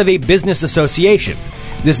is part of a business association.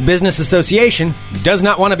 This business association does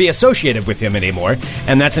not want to be associated with him anymore,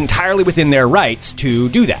 and that's entirely within their rights to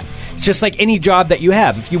do that. It's just like any job that you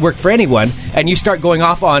have. If you work for anyone and you start going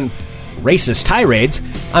off on racist tirades,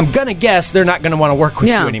 I'm going to guess they're not going to want to work with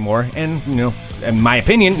you anymore. And, in my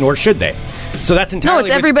opinion, nor should they. So that's entirely... No,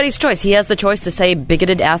 it's everybody's choice. He has the choice to say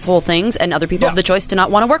bigoted asshole things, and other people have the choice to not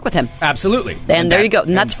want to work with him. Absolutely. And there you go.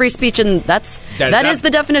 And that's free speech, and that is the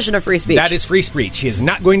definition of free speech. That is free speech. He is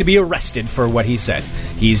not going to be arrested for what he said.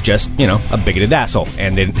 He's just, a bigoted asshole.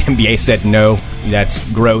 And the NBA said, no, that's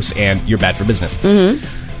gross, and you're bad for business.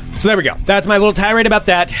 Mm-hmm. So there we go. That's my little tirade about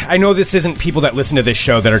that. I know this isn't people that listen to this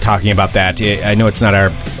show that are talking about that. I know it's not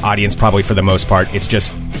our audience probably for the most part. It's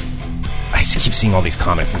just, I keep seeing all these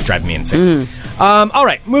comments. It's driving me insane. All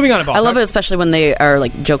right, moving on to ball. I love it, especially when they are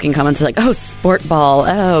like joking comments like, "Oh, sport ball,"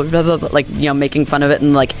 oh, blah, blah, blah, like, you know, making fun of it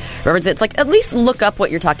and like reference it. It's like, at least look up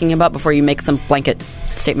what you're talking about before you make some blanket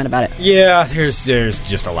statement about it. Yeah, there's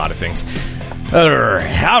just a lot of things. All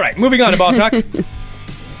right, moving on to ball talk.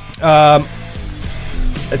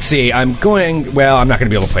 Let's see. I'm not going to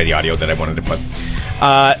be able to play the audio that I wanted to play.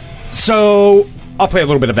 So I'll play a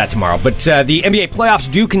little bit of that tomorrow. But the NBA playoffs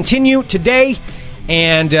do continue today,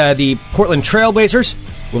 and the Portland Trail Blazers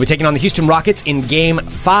will be taking on the Houston Rockets in Game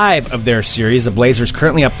 5 of their series. The Blazers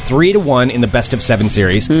currently up 3-1 in the best-of-7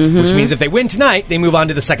 series, which means if they win tonight, they move on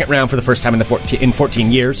to the second round for the first time in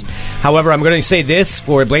 14 years. However, I'm going to say this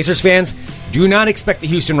for Blazers fans. Do not expect the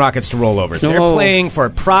Houston Rockets to roll over. They're playing for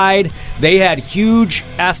pride. They had huge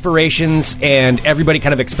aspirations, and everybody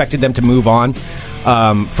kind of expected them to move on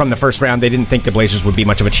from the first round. They didn't think the Blazers would be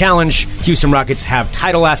much of a challenge. Houston Rockets have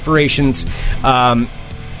title aspirations.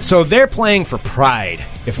 So they're playing for pride,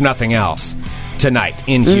 if nothing else, tonight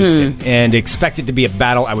in Houston, and expect it to be a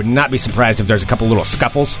battle. I would not be surprised if there's a couple little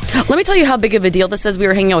scuffles. Let me tell you how big of a deal this is. We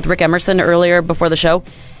were hanging out with Rick Emerson earlier before the show.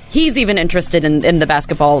 He's even interested in the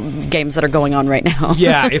basketball games that are going on right now.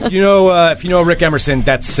 Yeah, if you know Rick Emerson,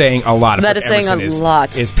 that's saying a lot. That is saying a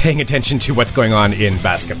lot. Is paying attention to what's going on in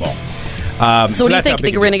basketball. So what do you think?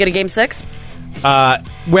 Think we're going to get a Game 6?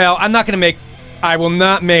 Well, I'm not going to make... I will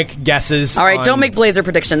not make guesses. All right, don't make Blazer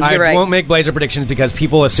predictions. You're right. I won't make Blazer predictions because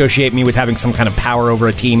people associate me with having some kind of power over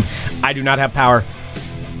a team. I do not have power.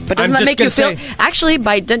 But doesn't that make you feel... Actually,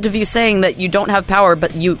 by dint of you saying that you don't have power,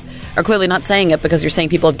 but you are clearly not saying it because you're saying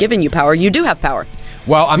people have given you power, you do have power.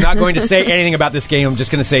 Well, I'm not going to say anything about this game. I'm just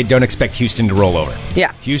going to say don't expect Houston to roll over.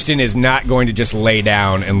 Yeah. Houston is not going to just lay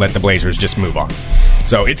down and let the Blazers just move on.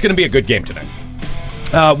 So it's going to be a good game tonight.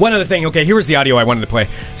 One other thing. Okay, here was the audio I wanted to play.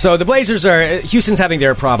 So the Blazers Houston's having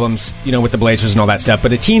their problems, with the Blazers and all that stuff.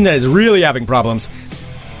 But a team that is really having problems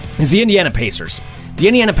is the Indiana Pacers. The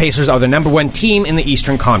Indiana Pacers are the number one team in the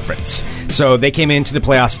Eastern Conference. So they came into the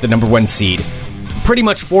playoffs with the number one seed. Pretty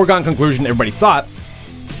much foregone conclusion. Everybody thought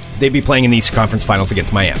they'd be playing in the Eastern Conference Finals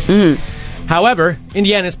against Miami. However,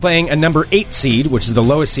 Indiana is playing a number 8 seed, which is the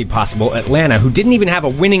lowest seed possible, Atlanta, who didn't even have a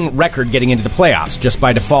winning record getting into the playoffs. Just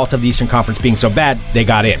by default of the Eastern Conference being so bad, they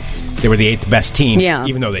got in. They were the 8th best team,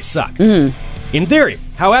 even though they suck. In theory.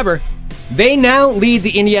 However, they now lead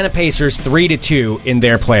the Indiana Pacers 3-2 in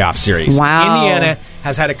their playoff series. Wow. Indiana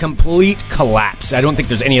has had a complete collapse. I don't think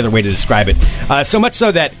there's any other way to describe it. So much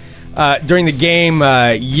so that during the game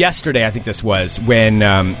yesterday, I think this was, when,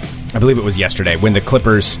 I believe it was yesterday, when the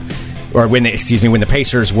Clippers... Or when the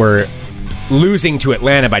Pacers were losing to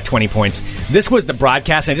Atlanta by 20 points. This was the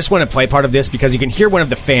broadcast, and I just want to play part of this because you can hear one of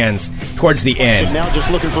the fans towards the end. Now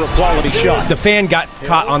just looking for a quality shot. The fan got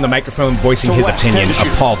caught on the microphone voicing his opinion of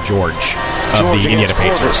Paul George of the Indiana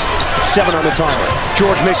Pacers. 7 on the timer.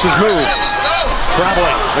 George makes his move.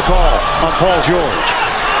 Traveling. The call on Paul George.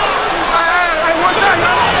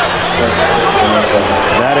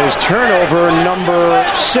 That is turnover number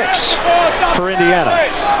 6 for Indiana.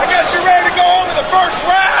 I guess you're ready to go on to the first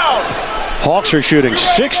round. Hawks are shooting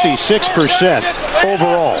 66%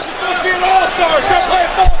 overall. You're supposed to be an all-star. Stop playing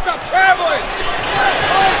ball. Stop traveling.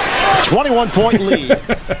 21-point lead.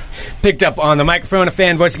 Picked up on the microphone, a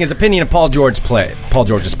fan voicing his opinion of Paul George's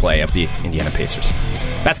play of the Indiana Pacers.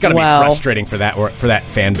 That's got to be frustrating for that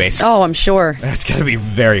fan base. Oh, I'm sure. That's got to be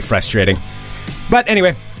very frustrating. But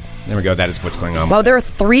anyway, there we go. That is what's going on. Wow, there are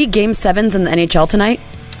 3 Game 7s in the NHL tonight?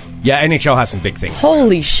 Yeah, NHL has some big things.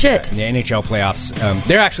 Holy shit. The NHL playoffs,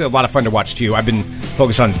 they're actually a lot of fun to watch, too. I've been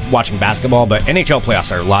focused on watching basketball, but NHL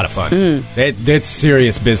playoffs are a lot of fun. It's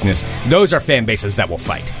serious business. Those are fan bases that will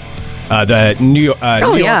fight. The New York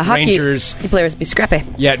Rangers. Hockey players be scrappy.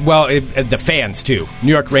 Yeah, well, the fans, too.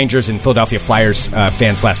 New York Rangers and Philadelphia Flyers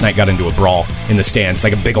fans last night got into a brawl in the stands,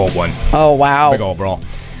 like a big old one. Oh, wow. Big old brawl.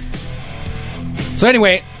 So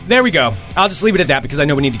anyway, there we go. I'll just leave it at that because I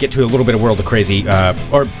know we need to get to a little bit of World of Crazy,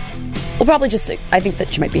 We'll probably just... I think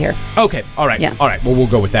that she might be here. Okay, all right. Yeah. All right, well, we'll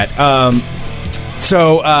go with that.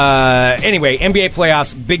 Anyway, NBA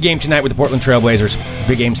playoffs, big game tonight with the Portland Trail Blazers.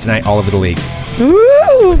 Big games tonight all over the league.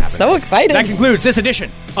 Woo! So excited. That concludes this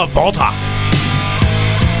edition of Ball Talk.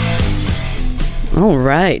 All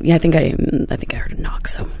right. Yeah, I think I heard a knock,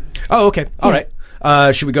 so... Oh, okay. All right.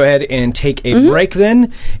 Should we go ahead and take a break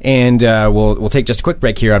then? And we'll take just a quick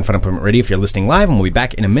break here on Fun Employment Radio if you're listening live, and we'll be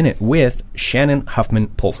back in a minute with Shannon Huffman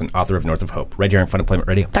Polson, author of North of Hope, right here on Fun Employment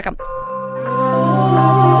Radio. Tack 'em.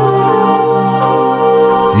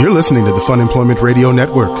 You're listening to the Fun Employment Radio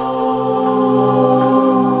Network.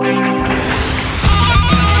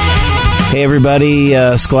 Hey everybody,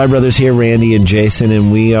 Sklar Brothers here, Randy and Jason,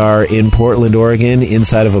 and we are in Portland, Oregon,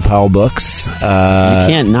 inside of a Powell Books. You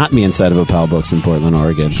can't not be inside of a Powell Books in Portland,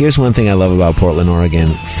 Oregon. Here's one thing I love about Portland, Oregon.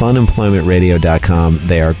 FunEmploymentRadio.com.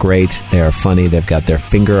 They are great. They are funny. They've got their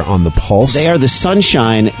finger on the pulse. They are the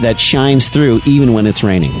sunshine that shines through even when it's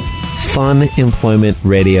raining.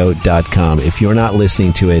 FunEmploymentRadio.com. If you're not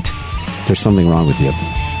listening to it, there's something wrong with you.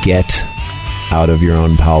 Get out of your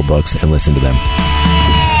own Powell Books and listen to them.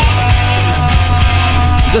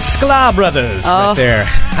 The Sklar Brothers, right there.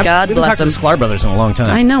 God we haven't bless talked them. to the Sklar Brothers in a long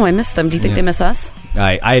time. I know, I miss them. Do you think they miss us?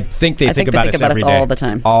 I think they think about us every day. All the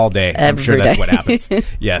time. All day. I'm sure that's what happens.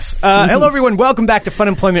 Yes. Hello, everyone. Welcome back to Fun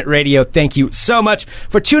Employment Radio. Thank you so much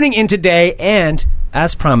for tuning in today. And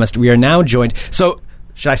as promised, we are now joined. So,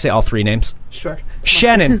 should I say all three names? Sure.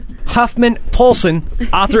 Shannon Huffman Polson,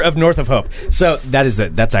 author of North of Hope. So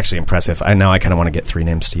that's actually impressive. I kind of want to get three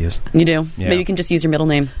names to use. You do? Yeah. Maybe you can just use your middle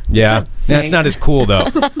name. Yeah. It's not as cool, though.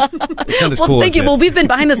 It's not as cool thank as you. this. Well, we've been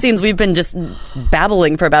behind the scenes. We've been just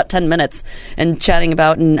babbling for about 10 minutes and chatting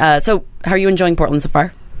about. And so, how are you enjoying Portland so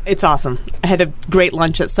far? It's awesome. I had a great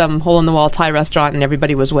lunch at some hole-in-the-wall Thai restaurant, and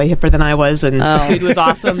everybody was way hipper than I was, and the food was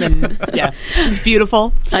awesome, and yeah, it's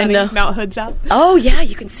beautiful. Sunny, I know. Mount Hood's out. Oh, yeah,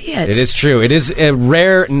 you can see it. It is true. It is a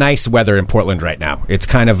rare, nice weather in Portland right now. It's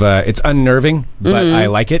kind of it's unnerving, but I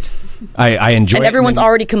like it. I enjoy it. And everyone's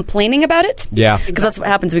already complaining about it? Yeah. Because that's what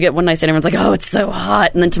happens. We get one nice day and everyone's like, oh, it's so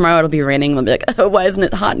hot. And then tomorrow it'll be raining. And they'll be like, oh, why isn't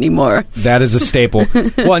it hot anymore? That is a staple.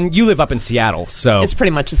 Well, and you live up in Seattle, so... It's pretty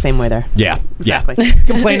much the same way there. Yeah. Exactly. Yeah.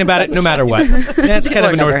 Complain about it no matter what. That's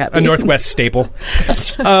kind of a Northwest staple.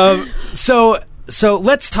 So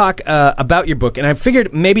let's talk about your book. And I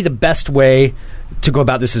figured maybe the best way to go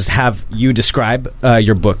about this is have you describe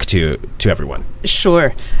your book to everyone.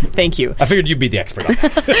 Sure. Thank you. I figured you'd be the expert on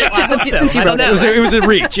that. Since you wrote it. It was a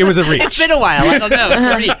reach. It's been a while. I don't know. It's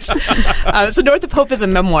a reach. So North of Hope is a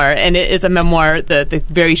memoir, and it is a memoir. The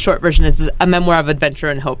very short version is a memoir of adventure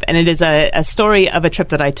and hope. And it is a story of a trip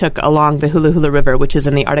that I took along the Hula Hula River, which is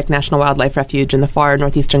in the Arctic National Wildlife Refuge in the far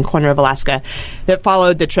northeastern corner of Alaska, that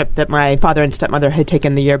followed the trip that my father and stepmother had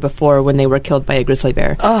taken the year before when they were killed by a grizzly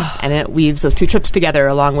bear. Oh. And it weaves those two trips together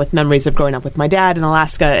along with memories of growing up with my dad in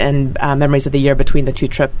Alaska and memories of the year between the two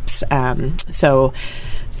trips. So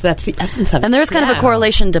that's the essence of it. And there's kind of a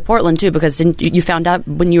correlation to Portland, too, because you found out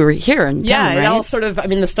when you were here in town, right? It all sort of,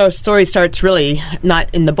 the story starts really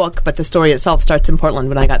not in the book, but the story itself starts in Portland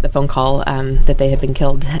when I got the phone call that they had been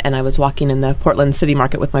killed. And I was walking in the Portland City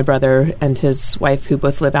Market with my brother and his wife, who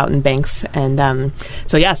both live out in Banks. And the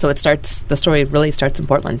story really starts in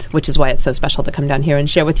Portland, which is why it's so special to come down here and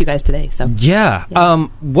share with you guys today. So yeah.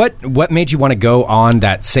 What made you want to go on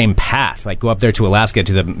that same path, like go up there to Alaska,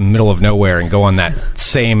 to the middle of nowhere, and go on that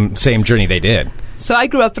same journey they did? So I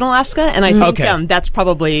grew up in Alaska, and I think that's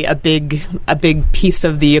probably a big piece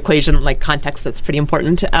of the equation, like context that's pretty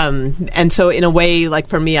important. And so in a way, like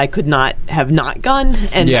for me, I could not have not gone.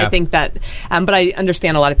 And I think that, but I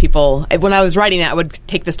understand a lot of people, when I was writing it, I would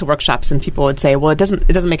take this to workshops and people would say, well, it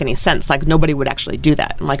doesn't make any sense. Like nobody would actually do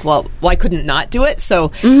that. I'm like, well, I couldn't not do it.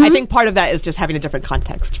 So I think part of that is just having a different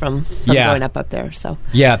context from growing up there. So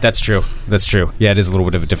yeah, that's true. Yeah, it is a little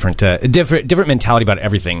bit of a different mentality about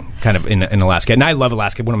everything kind of in Alaska. And I love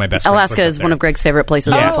Alaska. One of my best friends. Alaska is one of Greg's favorite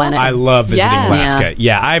places on the planet. I love visiting Alaska.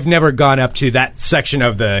 Yeah, I've never gone up to that section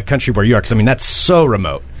of the country where you are, because that's so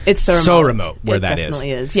remote. It's so remote where that is. It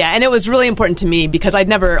definitely is. Yeah, and it was really important to me because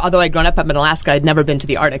although I'd grown up in Alaska, I'd never been to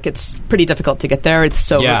the Arctic. It's pretty difficult to get there. It's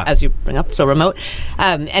so, as you bring up, so remote.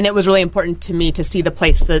 And it was really important to me to see the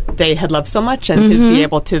place that they had loved so much and to be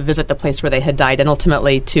able to visit the place where they had died and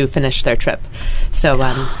ultimately to finish their trip. So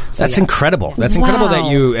that's incredible. That's incredible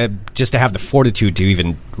that you, just to have the fortitude to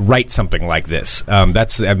even write something like this.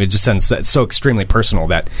 It just sounds so extremely personal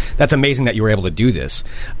that's amazing that you were able to do this.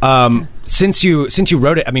 Since you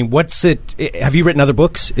wrote it, what's it? Have you written other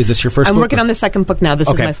books? Is this your first book? I'm working on the second book now. This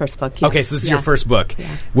is my first book. Yeah. Okay, so this is your first book,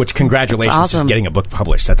 which congratulations, awesome. Just getting a book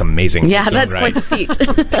published. That's amazing. Yeah, that's quite the feat.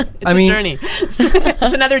 It's a journey.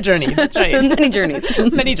 It's another journey. That's right. Many journeys.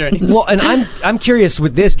 Many journeys. Well, and I'm curious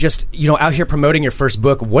with this, just, out here promoting your first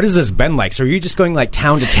book, what has this been like? So are you just going like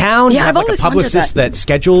town to town? Yeah, you have I've like a publicist that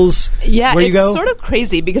schedules where you go? It's sort of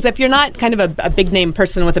crazy because if you're not kind of a big name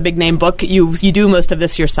person with a big name book, you do most of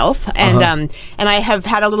this yourself. And I have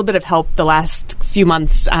had had a little bit of help the last few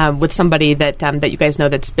months with somebody that you guys know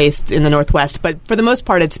that's based in the Northwest. But for the most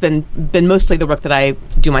part, it's been mostly the work that I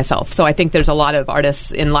do myself. So I think there's a lot of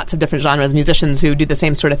artists in lots of different genres, musicians who do the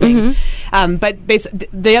same sort of thing. But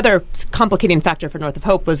the other complicating factor for North of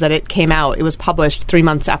Hope was that it came out. It was published 3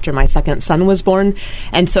 months after my second son was born,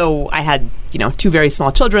 and so I had 2 very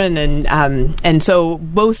small children, and so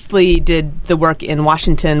mostly did the work in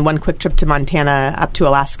Washington, one quick trip to Montana, up to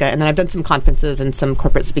Alaska, and then I've done some conferences and some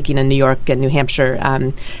corporate speaking in New York and New Hampshire,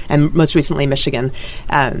 and most recently Michigan.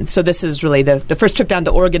 So this is really the first trip down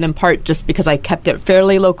to Oregon, in part just because I kept it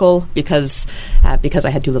fairly local because I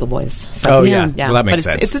had 2 little boys. So, well, that makes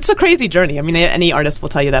sense. It's a crazy journey. I mean, any artist will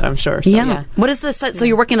tell you that, I'm sure. So, yeah. What is this? So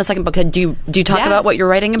you're working on the second book. Do you talk about what you're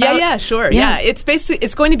writing about? Yeah, sure. Yeah.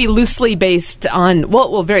 It's going to be loosely based on,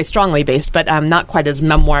 well, very strongly based, but not quite as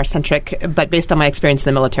memoir centric, but based on my experience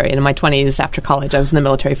in the military. And in my 20s, after college, I was in the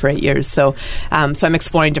military for 8 years. So I'm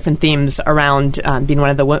exploring different themes around being one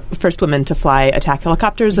of the first women to fly attack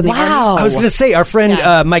helicopters in the Army. I was going to say, our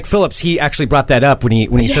friend Mike Phillips, he actually brought that up when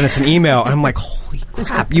he sent us an email. I'm like, holy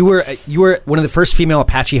crap! You were one of the first female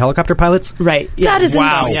Apache helicopter pilots, right? Yeah. That is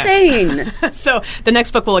insane. So the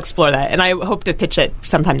next book will explore that, and I hope to pitch it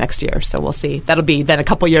sometime next year. So we'll see. That'll be then a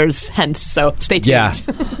couple years hence. So stay tuned. Yeah.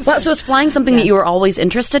 So is flying something that you were always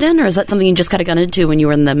interested in, or is that something you just kind of got into when you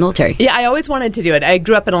were in the military? Yeah, I always wanted to do it. I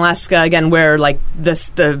grew up in Alaska, again, where like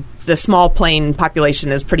the small plane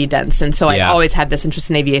population is pretty dense, and so I always had this interest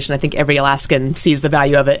in aviation. I think every Alaskan sees the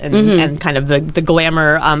value of it and kind of the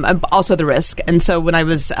glamour, also the risk. And so when I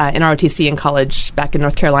was in ROTC in college back in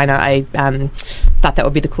North Carolina, I thought that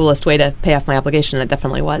would be the coolest way to pay off my obligation, and it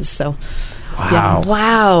definitely was. So,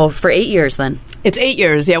 wow, for 8 years then. It's 8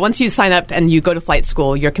 years. Yeah, once you sign up and you go to flight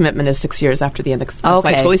school, your commitment is 6 years after the end of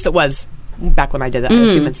flight school. At least it was back when I did that. I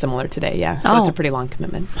assume it's similar today. Yeah, so it's a pretty long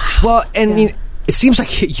commitment. Wow. Well, and it seems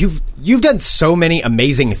like you've done so many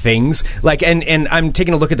amazing things. Like, and I'm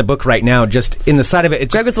taking a look at the book right now. Just in the side of it,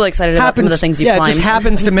 Greg was really excited about some of the things you've climbed. Yeah, it just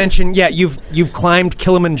happens to mention. Yeah, you've climbed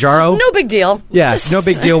Kilimanjaro. No big deal. Yeah, no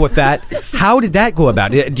big deal with that. How did that go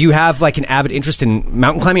about? Do you have like an avid interest in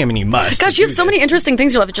mountain climbing? I mean, you must. Gosh, you have so many interesting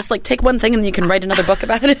things. You'll have to just like take one thing and you can write another book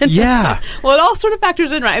about it. Yeah. Well, it all sort of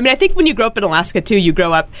factors in, right? I mean, I think when you grow up in Alaska too, you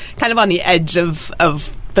grow up kind of on the edge of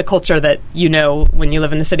the culture that when you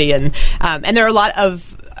live in the city, and there are a lot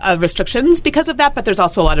of restrictions because of that, but there's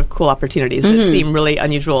also a lot of cool opportunities that seem really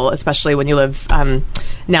unusual, especially when you live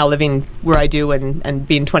now living where I do and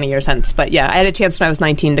being 20 years hence. But yeah, I had a chance when I was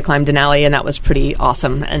 19 to climb Denali, and that was pretty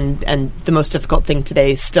awesome, and the most difficult thing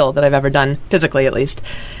today still that I've ever done, physically at least.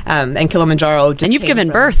 And Kilimanjaro just and you've given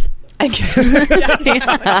birth. I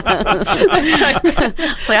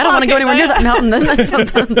don't want to go anywhere near that mountain. Then that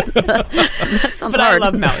sounds but hard. I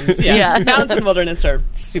love mountains. Yeah. Mountains and wilderness are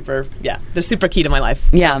super. Yeah, they're super key to my life.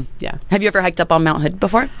 So, yeah. Have you ever hiked up on Mount Hood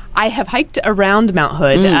before? I have hiked around Mount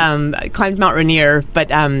Hood. I climbed Mount Rainier,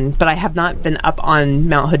 but I have not been up on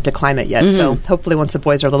Mount Hood to climb it yet. So hopefully, once the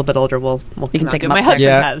boys are a little bit older, we'll you can take them up. My husband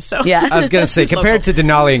has. So. Yeah. I was going to say, compared to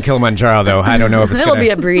Denali and Kilimanjaro, though, I don't know if it'll be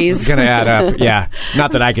a breeze. It's going to add up. Yeah,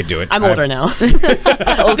 not that I could do it. I'm older now. Older I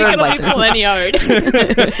think it'll be plenty hard.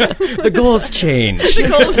 The goals change. The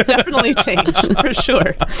goals definitely change for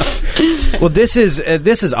sure. Well, this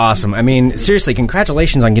is awesome. I mean, seriously,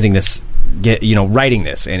 congratulations on getting this. Writing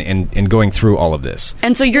this and going through all of this.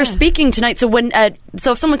 And so you're speaking tonight. So when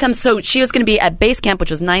if someone comes, so she was going to be at base camp, which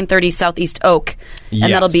was 9:30 Southeast Oak,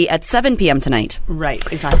 and that'll be at 7 p.m. tonight. Right,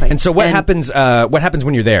 exactly. And so what happens? What happens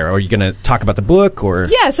when you're there? Are you going to talk about the book or?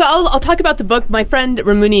 Yeah, so I'll talk about the book. My friend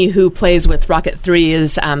Ramuni, who plays with Rocket 3,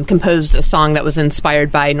 is composed a song that was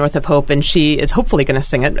inspired by North of Hope, and she is hopefully going to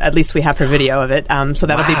sing it. At least we have her video of it, so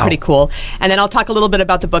that'll be pretty cool. And then I'll talk a little bit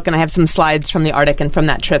about the book, and I have some slides from the Arctic and from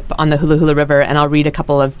that trip on the Hula Hula River, and I'll read a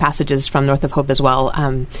couple of passages from North of Hope as well.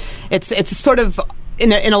 It's sort of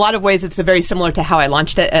in a lot of ways, it's very similar to how I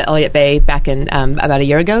launched it at Elliott Bay back in about a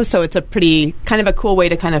year ago. So it's a pretty kind of a cool way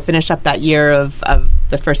to kind of finish up that year of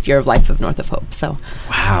the first year of life of North of Hope. So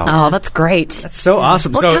wow, that's great. That's so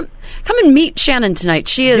awesome. Well, so come and meet Shannon tonight.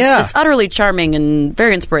 She is just utterly charming and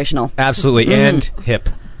very inspirational. Absolutely, and hip.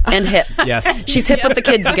 And hip. Yes. She's hip with the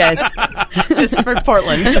kids, you guys. Just for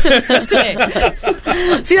Portland. Just today.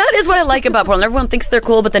 See, that is what I like about Portland. Everyone thinks they're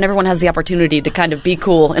cool, but then everyone has the opportunity to kind of be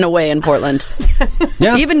cool in a way in Portland.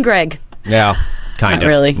 Yeah. Even Greg. Yeah. Kind not of.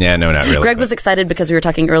 Really. Yeah, no, not really. Greg was excited because we were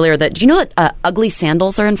talking earlier that, do you know that ugly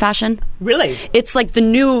sandals are in fashion? Really? It's like the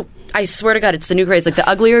new... I swear to God, it's the new craze. Like, the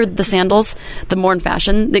uglier the sandals, the more in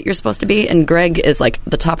fashion that you're supposed to be. And Greg is like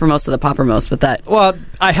the toppermost of the poppermost with that. Well,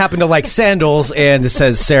 I happen to like sandals, and it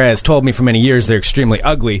says Sarah has told me for many years they're extremely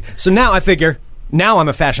ugly. So now I figure now I'm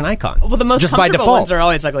a fashion icon. Well, the most just by comfortable default. ones are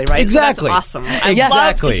always ugly, right? Exactly. So that's awesome. I Exactly.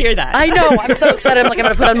 love to hear that. I know. I'm so excited. I'm going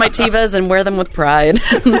to put on my Tevas and wear them with pride.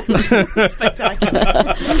 Spectacular.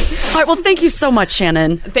 All right. Well, thank you so much,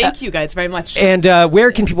 Shannon. Thank you guys very much. And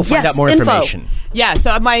where can people find out more info. information? Yeah,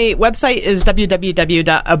 so my website is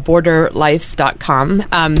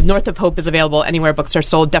www.aborderlife.com. North of Hope is available anywhere books are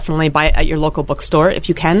sold. Definitely buy it at your local bookstore if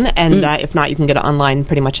you can, and if not, you can get it online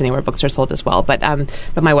pretty much anywhere books are sold as well. But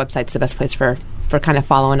my website's the best place for kind of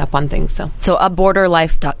following up on things. So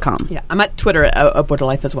aborderlife.com. Yeah, I'm at Twitter at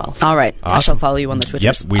aborderlife as well. So. All right. Awesome. I shall follow you on the Twitter.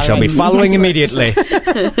 Yep, we shall be following immediately.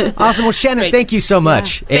 Awesome. Well, Shannon, Great. thank you so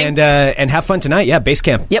much. And have fun tonight. Yeah, Base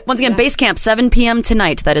Camp. Yep. Once again, Base Camp, 7 p.m.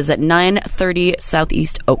 tonight. That is at 9:30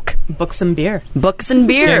 Southeast Oak. Books and beer. Books and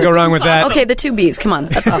beer. Can't go wrong with that. Okay, the 2 Bs. Come on.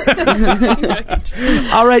 That's awesome.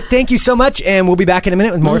 All right, thank you so much, and we'll be back in a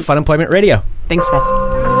minute with more Fun Employment Radio. Thanks, guys.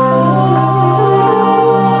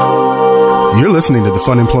 You're listening to the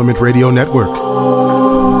Fun Employment Radio Network.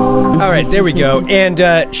 All right, there we go.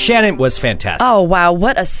 And Shannon was fantastic. Oh, wow.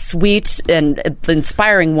 What a sweet and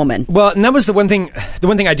inspiring woman. Well, and that was the one thing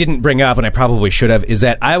I didn't bring up, and I probably should have, is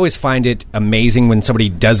that I always find it amazing when somebody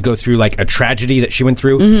does go through like a tragedy that she went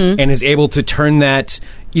through and is able to turn that,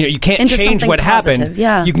 you can't into change what positive, happened.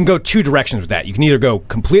 yeah. You can go two directions with that. You can either go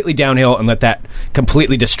completely downhill and let that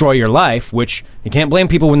completely destroy your life, which you can't blame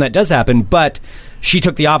people when that does happen, but she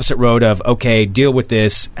took the opposite road of, okay, deal with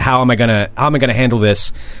this. How am I gonna handle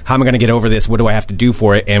this? How am I gonna get over this? What do I have to do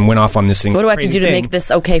for it? And went off on this thing. What do I have to do to make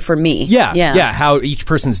this okay for me? Yeah. How each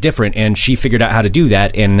person's different, and she figured out how to do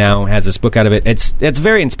that, and now has this book out of it. It's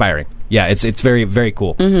very inspiring. Yeah, it's very, very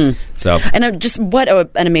cool. Mm-hmm. So, and just what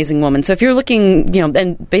an amazing woman. So if you're looking,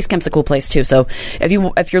 and Base Camp's a cool place too. So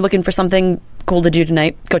if you're looking for something cool to do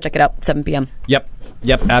tonight, go check it out. 7 p.m.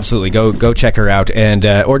 Yep, absolutely. Go check her out, and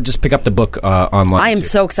or just pick up the book online. I am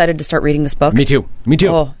so excited to start reading this book. Me too.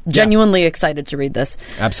 Oh, genuinely excited to read this.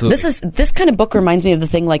 Absolutely. This kind of book reminds me of the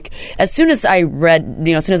thing. Like as soon as I read,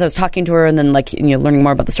 as soon as I was talking to her, and then learning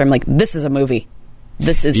more about the story, I'm like, this is a movie.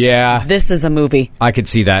 This is a movie. I could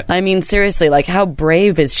see that. I mean, seriously, like how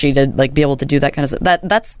brave is she to be able to do that kind of stuff?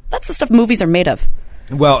 That's the stuff movies are made of.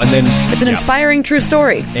 Well, and then it's an inspiring true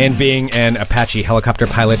story. And being an Apache helicopter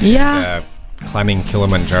pilot. Yeah. Climbing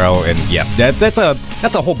Kilimanjaro, and that's a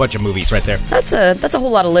whole bunch of movies right there. That's a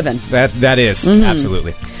whole lot of living. That is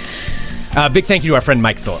absolutely. Big thank you to our friend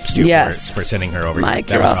Mike Phillips too for sending her over. Mike,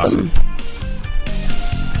 that you're was awesome.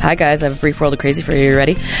 Hi guys, I have a brief world of crazy for you. You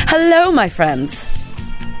ready? Hello, my friends.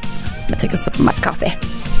 I'm gonna take a sip of my coffee.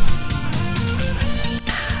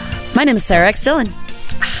 My name is Sarah X. Dillon.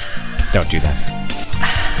 Don't do that.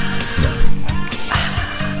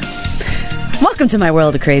 Welcome to my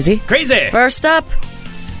world of crazy. Crazy! First up,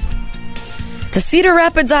 to Cedar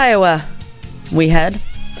Rapids, Iowa, we head.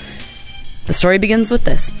 The story begins with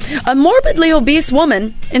this. A morbidly obese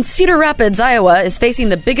woman in Cedar Rapids, Iowa, is facing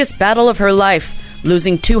the biggest battle of her life,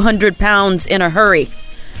 losing 200 pounds in a hurry.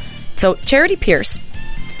 So, Charity Pierce.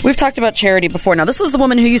 We've talked about Charity before. Now, this was the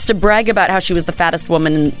woman who used to brag about how she was the fattest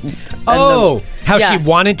woman. She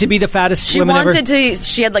wanted to be the fattest woman ever?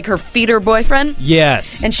 She had like her feeder boyfriend.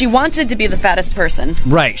 Yes. And she wanted to be the fattest person.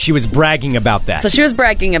 Right. She was bragging about that. So she was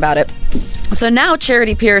bragging about it. So now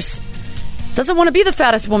Charity Pierce doesn't want to be the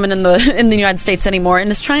fattest woman in the United States anymore and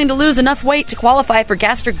is trying to lose enough weight to qualify for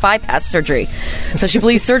gastric bypass surgery. So she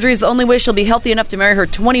believes surgery is the only way she'll be healthy enough to marry her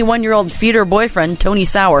 21-year-old feeder boyfriend, Tony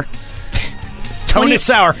Sauer. Tony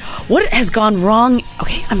Sauer. What has gone wrong?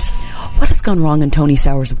 Okay, what has gone wrong in Tony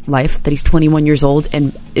Sauer's life that he's 21 years old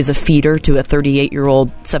and is a feeder to a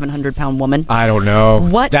 38-year-old 700-pound woman? I don't know.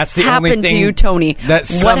 That's the happened only thing to you, Tony?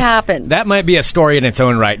 What happened? That might be a story in its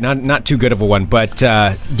own right. Not too good of a one, but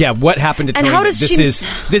what happened to Tony? And how does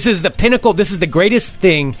this is the pinnacle. This is the greatest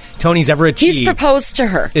thing Tony's ever achieved. He's proposed to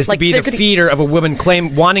her. Is to be the feeder of a woman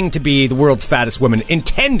wanting to be the world's fattest woman,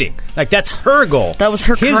 intending. Like, that's her goal. That was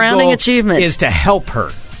her crowning achievement. Is to help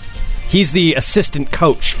her. He's the assistant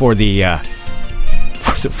coach for the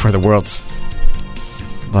world's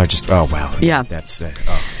largest. Oh wow! Yeah, that's.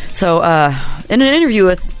 So, in an interview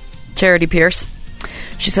with Charity Pierce,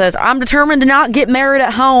 she says, "I'm determined to not get married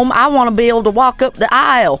at home. I want to be able to walk up the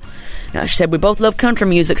aisle." Now, she said, "We both love country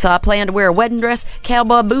music, so I plan to wear a wedding dress,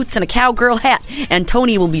 cowboy boots, and a cowgirl hat. And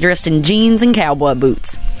Tony will be dressed in jeans and cowboy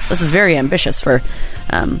boots." This is very ambitious for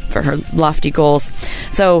her lofty goals.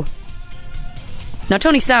 So now,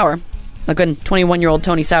 Tony Sauer. A good 21-year-old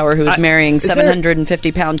Tony Sauer who is marrying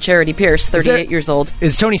 750-pound Charity Pierce, 38 years old.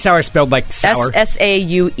 Is Tony Sauer spelled like sour?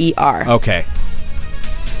 Sauer. Okay.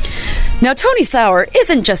 Now, Tony Sauer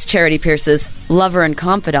isn't just Charity Pierce's lover and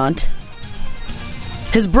confidant.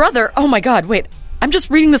 His brother... Oh, my God, wait. I'm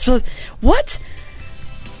just reading this. What?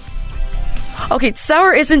 Okay,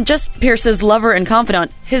 Sauer isn't just Pierce's lover and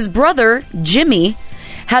confidant. His brother, Jimmy,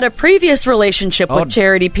 had a previous relationship with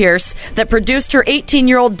Charity Pierce that produced her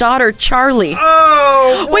 18-year-old daughter, Charlie.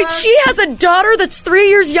 Oh! Wait, she has a daughter that's 3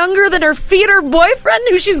 years younger than her feeder boyfriend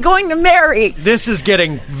who she's going to marry. This is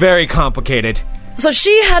getting very complicated. So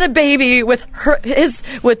she had a baby with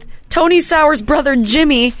Tony Sauer's brother,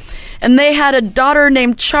 Jimmy, and they had a daughter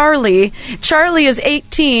named Charlie. Charlie is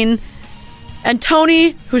 18, and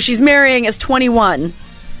Tony, who she's marrying, is 21.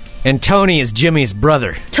 And Tony is Jimmy's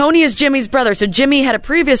brother. Tony is Jimmy's brother. So Jimmy had a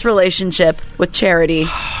previous relationship with Charity.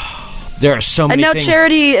 There are so many things.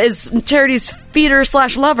 And now Charity's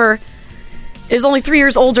feeder/lover is only 3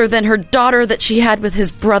 years older than her daughter that she had with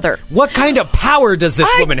his brother. What kind of power does this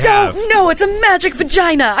woman have? I don't know. It's a magic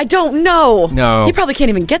vagina. I don't know. No. He probably can't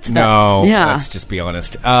even get to that. No. Yeah. Let's just be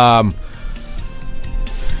honest. I'm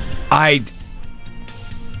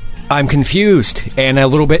confused and a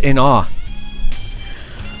little bit in awe.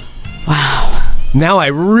 Wow. Now I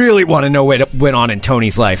really want to know what went on in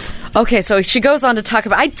Tony's life. Okay, so she goes on to talk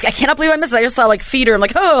about... I cannot believe I missed it. I just saw, feeder. I'm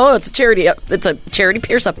like, it's a Charity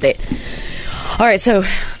Pierce update. All right, so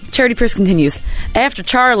Charity Pierce continues. After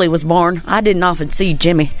Charlie was born, I didn't often see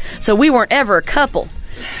Jimmy, so we weren't ever a couple,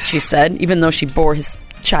 she said, even though she bore his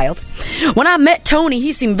child. When I met Tony,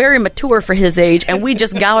 he seemed very mature for his age, and we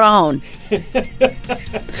just got on.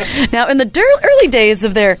 Now, in the early days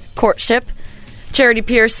of their courtship, Charity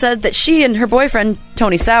Pierce said that she and her boyfriend,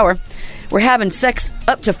 Tony Sauer, were having sex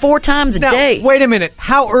up to 4 times a day. Wait a minute.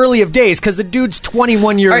 How early of days? Because the dude's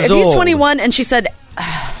 21 years old. If he's 21, and she said...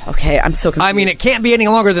 okay, I'm so confused. I mean, it can't be any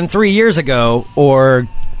longer than 3 years ago, or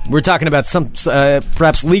we're talking about some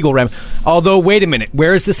perhaps legal realm. Although, wait a minute.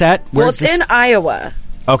 Where is this at? It's in Iowa.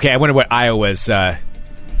 Okay, I wonder what Iowa's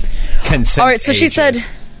consent All right, so she age said... is.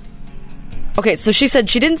 Okay, so she said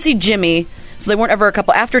she didn't see Jimmy... So they weren't ever a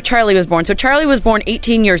couple after Charlie was born. So Charlie was born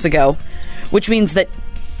 18 years ago, which means that,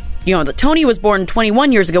 that Tony was born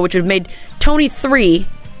 21 years ago, which would have made Tony 3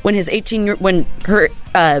 when when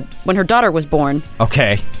her daughter was born.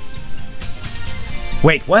 Okay.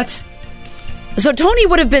 Wait, what? So Tony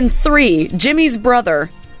would have been 3. Jimmy's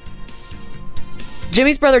brother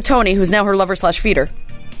Tony, who's now her lover/feeder,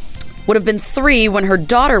 would have been 3 when her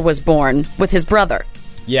daughter was born with his brother.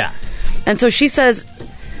 Yeah. And so she says...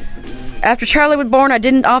 After Charlie was born, I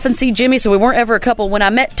didn't often see Jimmy, so we weren't ever a couple. When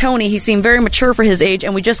I met Tony, he seemed very mature for his age,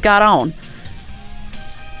 and we just got on.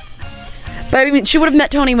 But I mean, she would have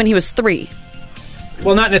met Tony when he was 3.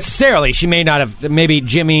 Well, not necessarily. She may not have. Maybe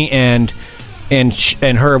Jimmy and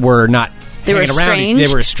her were not. They were estranged.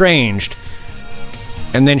 They were estranged,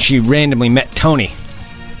 and then she randomly met Tony.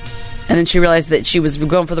 And then she realized that she was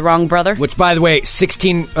going for the wrong brother. Which, by the way,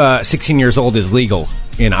 16 years old is legal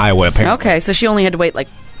in Iowa. Apparently. Okay, so she only had to wait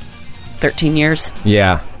 13 years.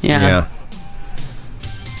 Yeah.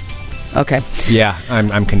 Okay. Yeah,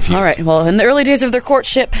 I'm confused. All right. Well, in the early days of their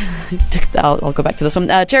courtship, I'll go back to this one.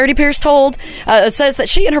 Charity Pierce says that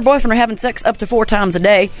she and her boyfriend are having sex up to 4 times a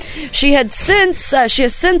day. She has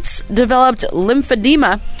since developed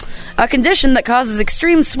lymphedema, a condition that causes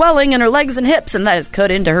extreme swelling in her legs and hips, and that has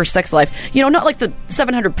cut into her sex life. Not like the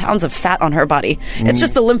 700 pounds of fat on her body. It's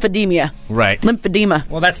just the lymphedema. Right. Lymphedema.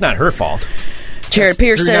 Well, that's not her fault. Charity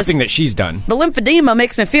Pierce says nothing that she's done. The lymphedema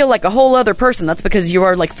makes me feel like a whole other person. That's because you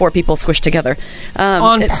are 4 people squished together.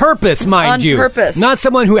 On purpose, mind you. On purpose. Not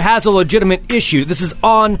someone who has a legitimate issue. This is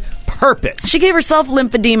on purpose. She gave herself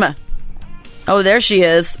lymphedema. Oh, there she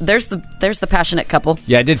is. There's the passionate couple.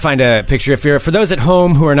 Yeah, I did find a picture. For those at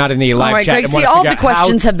home who are not in the live all right, chat, Greg, see, all the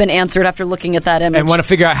questions have been answered after looking at that image. And want to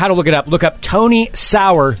figure out how to look it up. Look up Tony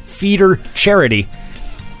Sauer Feeder Charity,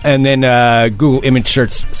 and then Google image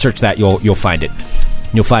search that. You'll find it.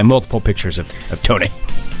 You'll find multiple pictures of Tony.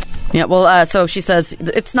 Yeah, well, so she says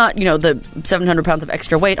it's not, the 700 pounds of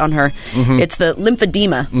extra weight on her. Mm-hmm. It's the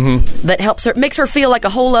lymphedema that helps her, makes her feel like a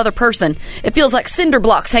whole other person. It feels like cinder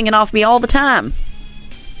blocks hanging off me all the time.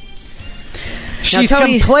 She's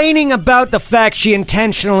complaining about the fact she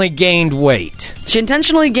intentionally gained weight. She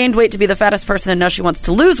intentionally gained weight to be the fattest person, and now she wants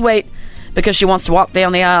to lose weight because she wants to walk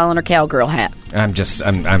down the aisle in her cowgirl hat. I'm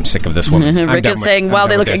sick of this woman. Rick is saying, wow,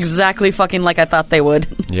 they look exactly fucking like I thought they would.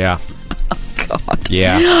 Yeah. Oh, God.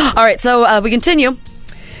 Yeah. All right, so we continue.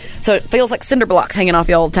 So it feels like cinder blocks hanging off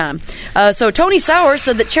you all the time. So Tony Sauer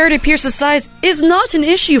said that Charity Pierce's size is not an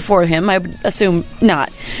issue for him. I would assume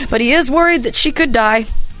not. But he is worried that she could die.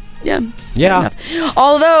 Yeah.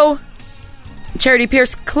 Although Charity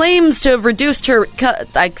Pierce claims to have reduced her...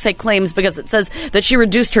 I say claims because it says that she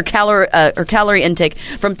reduced her calorie intake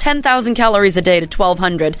from 10,000 calories a day to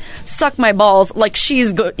 1,200. Suck my balls.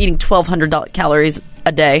 She's eating 1,200 calories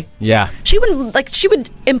a day. Yeah. She would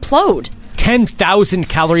implode. 10,000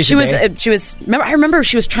 calories a day? She was. I remember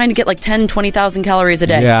she was trying to get like 10, 20,000 calories a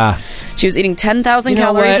day. Yeah. She was eating 10,000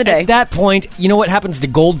 calories a day. At that point, you know what happens to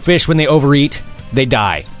goldfish when they overeat? They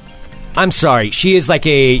die. I'm sorry. She is like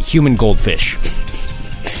a human goldfish.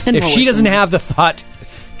 If she doesn't have the thought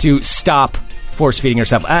to stop force feeding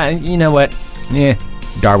herself, you know what?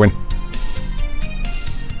 Darwin.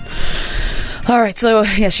 All right, so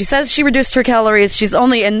yeah, she says she reduced her calories.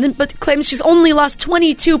 But claims she's only lost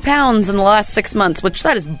 22 pounds in the last 6 months, which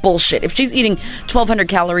that is bullshit. If she's eating 1,200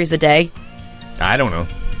 calories a day, I don't know.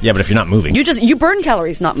 Yeah, but if you're not moving, you burn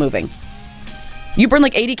calories not moving. You burn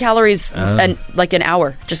like 80 calories and like an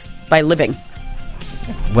hour just by living.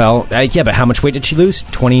 Well, yeah, but how much weight did she lose?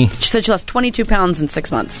 20. She said she lost 22 pounds in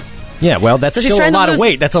 6 months. Yeah, well, that's still a lot of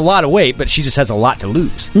weight. That's a lot of weight, but she just has a lot to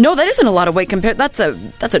lose. No, that isn't a lot of weight compared. That's a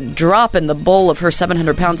drop in the bowl of her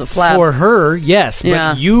 700 pounds of flab. For her, yes,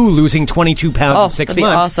 yeah. But you losing 22 pounds in 6 that'd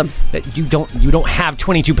months, be awesome. That you don't have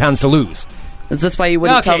 22 pounds to lose. Is this why you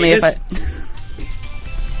wouldn't tell me if I?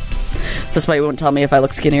 Is this why you wouldn't tell me if I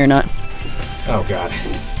look skinny or not? Oh God.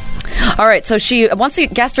 All right, so she wants to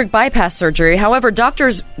get gastric bypass surgery. However,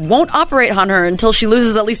 doctors won't operate on her until she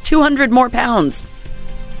loses at least 200 more pounds.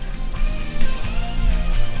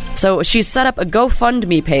 So she's set up a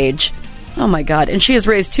GoFundMe page. Oh my God. And she has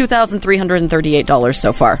raised $2,338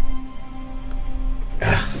 so far.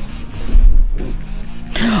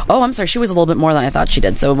 Oh, I'm sorry. She was a little bit more than I thought she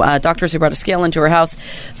did. So doctors who brought a scale into her house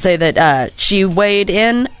say that she weighed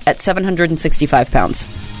in at 765 pounds.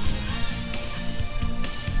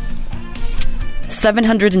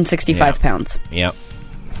 765 pounds. Yep.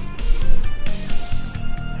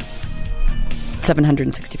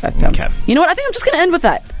 765 pounds. Okay. You know what? I think I'm just going to end with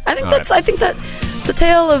that. I think that the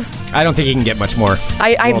tale of... I don't think you can get much more.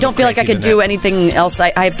 I don't feel like I could do anything else.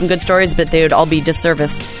 I have some good stories, but they would all be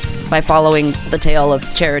disserviced by following the tale of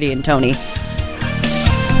Charity and Tony.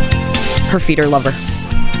 Her feeder lover.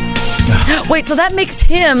 Wait, so that makes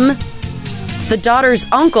him the daughter's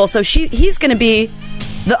uncle. So he's going to be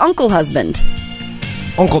the uncle husband.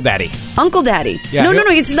 Uncle Daddy. Uncle Daddy. Yeah, no,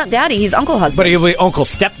 he's not Daddy. He's Uncle Husband. But he'll be Uncle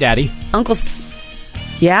Stepdaddy.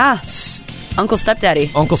 Yeah. Uncle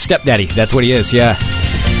Stepdaddy. Uncle Stepdaddy. That's what he is, yeah.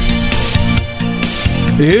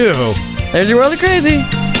 Ew. There's your world of crazy.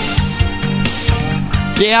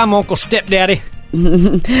 Yeah, I'm Uncle Stepdaddy.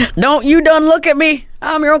 Don't you done look at me.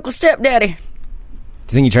 I'm your Uncle Stepdaddy. Do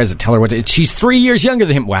you think he tries to tell her what to... She's 3 years younger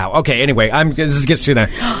than him. Wow. Okay, anyway, this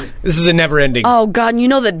is a never-ending... Oh, God, and you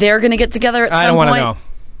know that they're going to get together at some point? I don't want to know.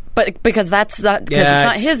 But because it's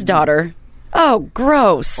not his daughter. Oh,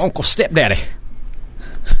 gross. Uncle Stepdaddy.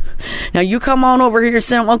 Now you come on over here and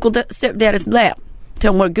sit on Uncle Stepdaddy's lap.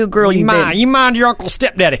 Tell him what a good girl you been. You mind your Uncle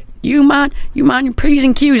Stepdaddy. You mind your P's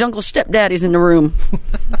and Q's. Uncle Stepdaddy's in the room.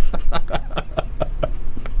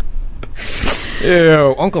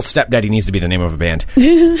 Ew, Uncle Stepdaddy needs to be the name of a band.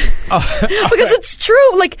 Because it's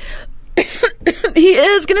true. Like, he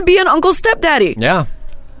is going to be an Uncle Stepdaddy. Yeah.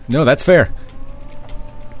 No, that's fair.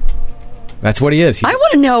 That's what he is. I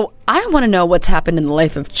want to know what's happened in the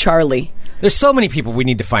life of Charlie. There's so many people we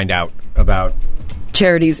need to find out about.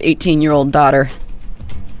 Charity's 18-year-old daughter.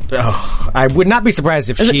 Oh, I would not be surprised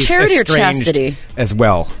if she's Charity or estranged Chastity as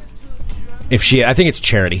well. I think it's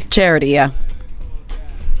Charity. Charity, yeah.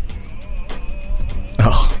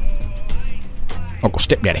 Oh. Uncle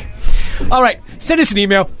Stepdaddy. All right. Send us an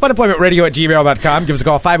email, funemploymentradio@gmail.com. Give us a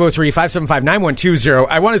call, 503-575-9120.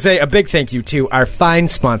 I want to say a big thank you to our fine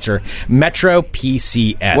sponsor, Metro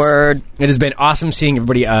PCS. Word. It has been awesome seeing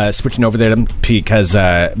everybody switching over there because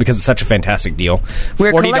it's such a fantastic deal.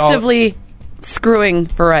 We're collectively screwing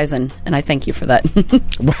Verizon, and I thank you for that.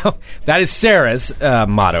 Well, that is Sarah's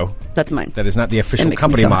motto. That's mine. That is not the official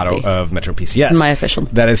company motto of Metro PCS. It's my official.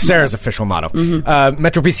 That is Sarah's official motto. Mm-hmm.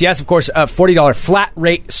 Metro PCS, of course, $40 flat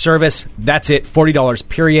rate service. That's it. $40,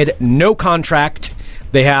 period. No contract.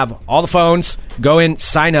 They have all the phones. Go in,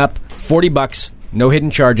 sign up. $40. No hidden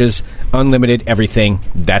charges. Unlimited everything.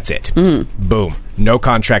 That's it. Mm-hmm. Boom. No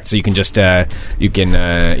contract, so you can just you don't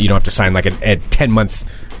have to sign like a 10-month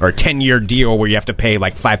or a 10-year deal where you have to pay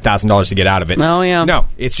like $5,000 to get out of it. Oh, yeah. No,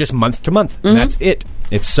 it's just month to month. Mm-hmm. And that's it.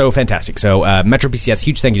 It's so fantastic. So Metro PCS,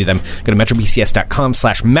 huge thank you to them. Go to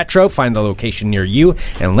metropcs.com/metro, find the location near you,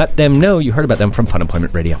 and let them know you heard about them from Fun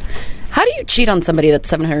Employment Radio. How do you cheat on somebody that's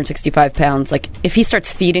 765 pounds? Like, if he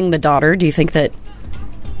starts feeding the daughter, do you think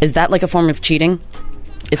is that like a form of cheating?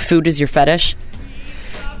 If food is your fetish?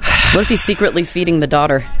 What if he's secretly feeding the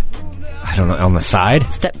daughter? I don't know, on the side?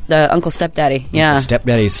 Uncle Stepdaddy, yeah. Uncle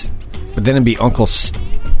Stepdaddy's... But then it'd be Uncle...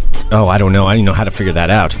 I don't know. I don't know how to figure that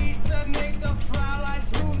out.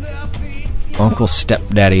 Uncle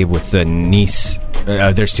Stepdaddy with the niece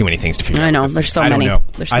There's too many things to figure out. I know. There's so many. I don't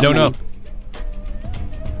know. There's so I don't many. know.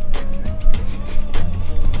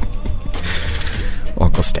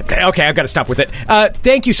 Uncle Stepdad. Okay, I've got to stop with it.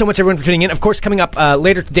 Thank you so much, everyone, for tuning in. Of course, coming up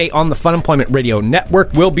later today on the Fun Employment Radio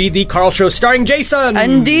Network will be the Carl Show starring Jason.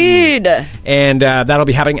 Indeed. And that'll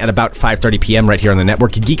be happening at about 5:30 p.m. right here on the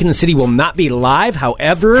network. Geek in the City will not be live,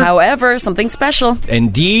 however, something special.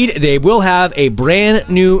 Indeed, they will have a brand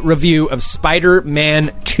new review of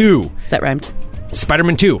Spider-Man 2. That rhymed.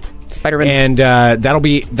 Spider-Man 2. Spider-Man. And that'll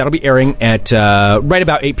be airing at right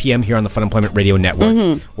about 8 p.m. here on the Fun Employment Radio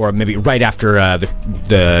Network, or maybe right after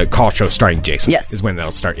the Call Show starring Jason. Yes, is when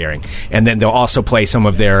they'll start airing. And then they'll also play some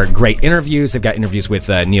of their great interviews. They've got interviews with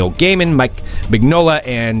Neil Gaiman, Mike Mignola,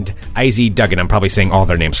 and Izzy Duggan. I'm probably saying all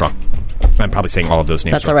their names wrong. I'm probably saying all of those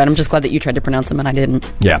names. That's wrong. all right. I'm just glad that you tried to pronounce them and I didn't.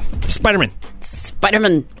 Yeah, Spider-Man,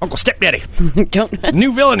 Uncle Stepdaddy, Don't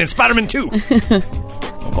new villain in Spider-Man 2.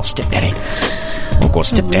 Uncle Stepdaddy. Uncle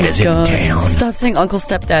Stepdaddy's in town. Stop saying Uncle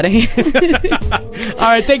Stepdaddy. All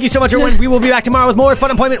right, thank you so much, everyone. We will be back tomorrow with more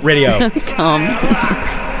Fun Employment Radio. Come.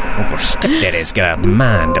 Uncle Stepdaddy's got a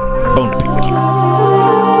mind a bone to pick with you.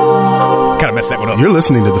 Kind of messed that one up. You're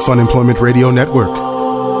listening to the Fun Employment Radio Network.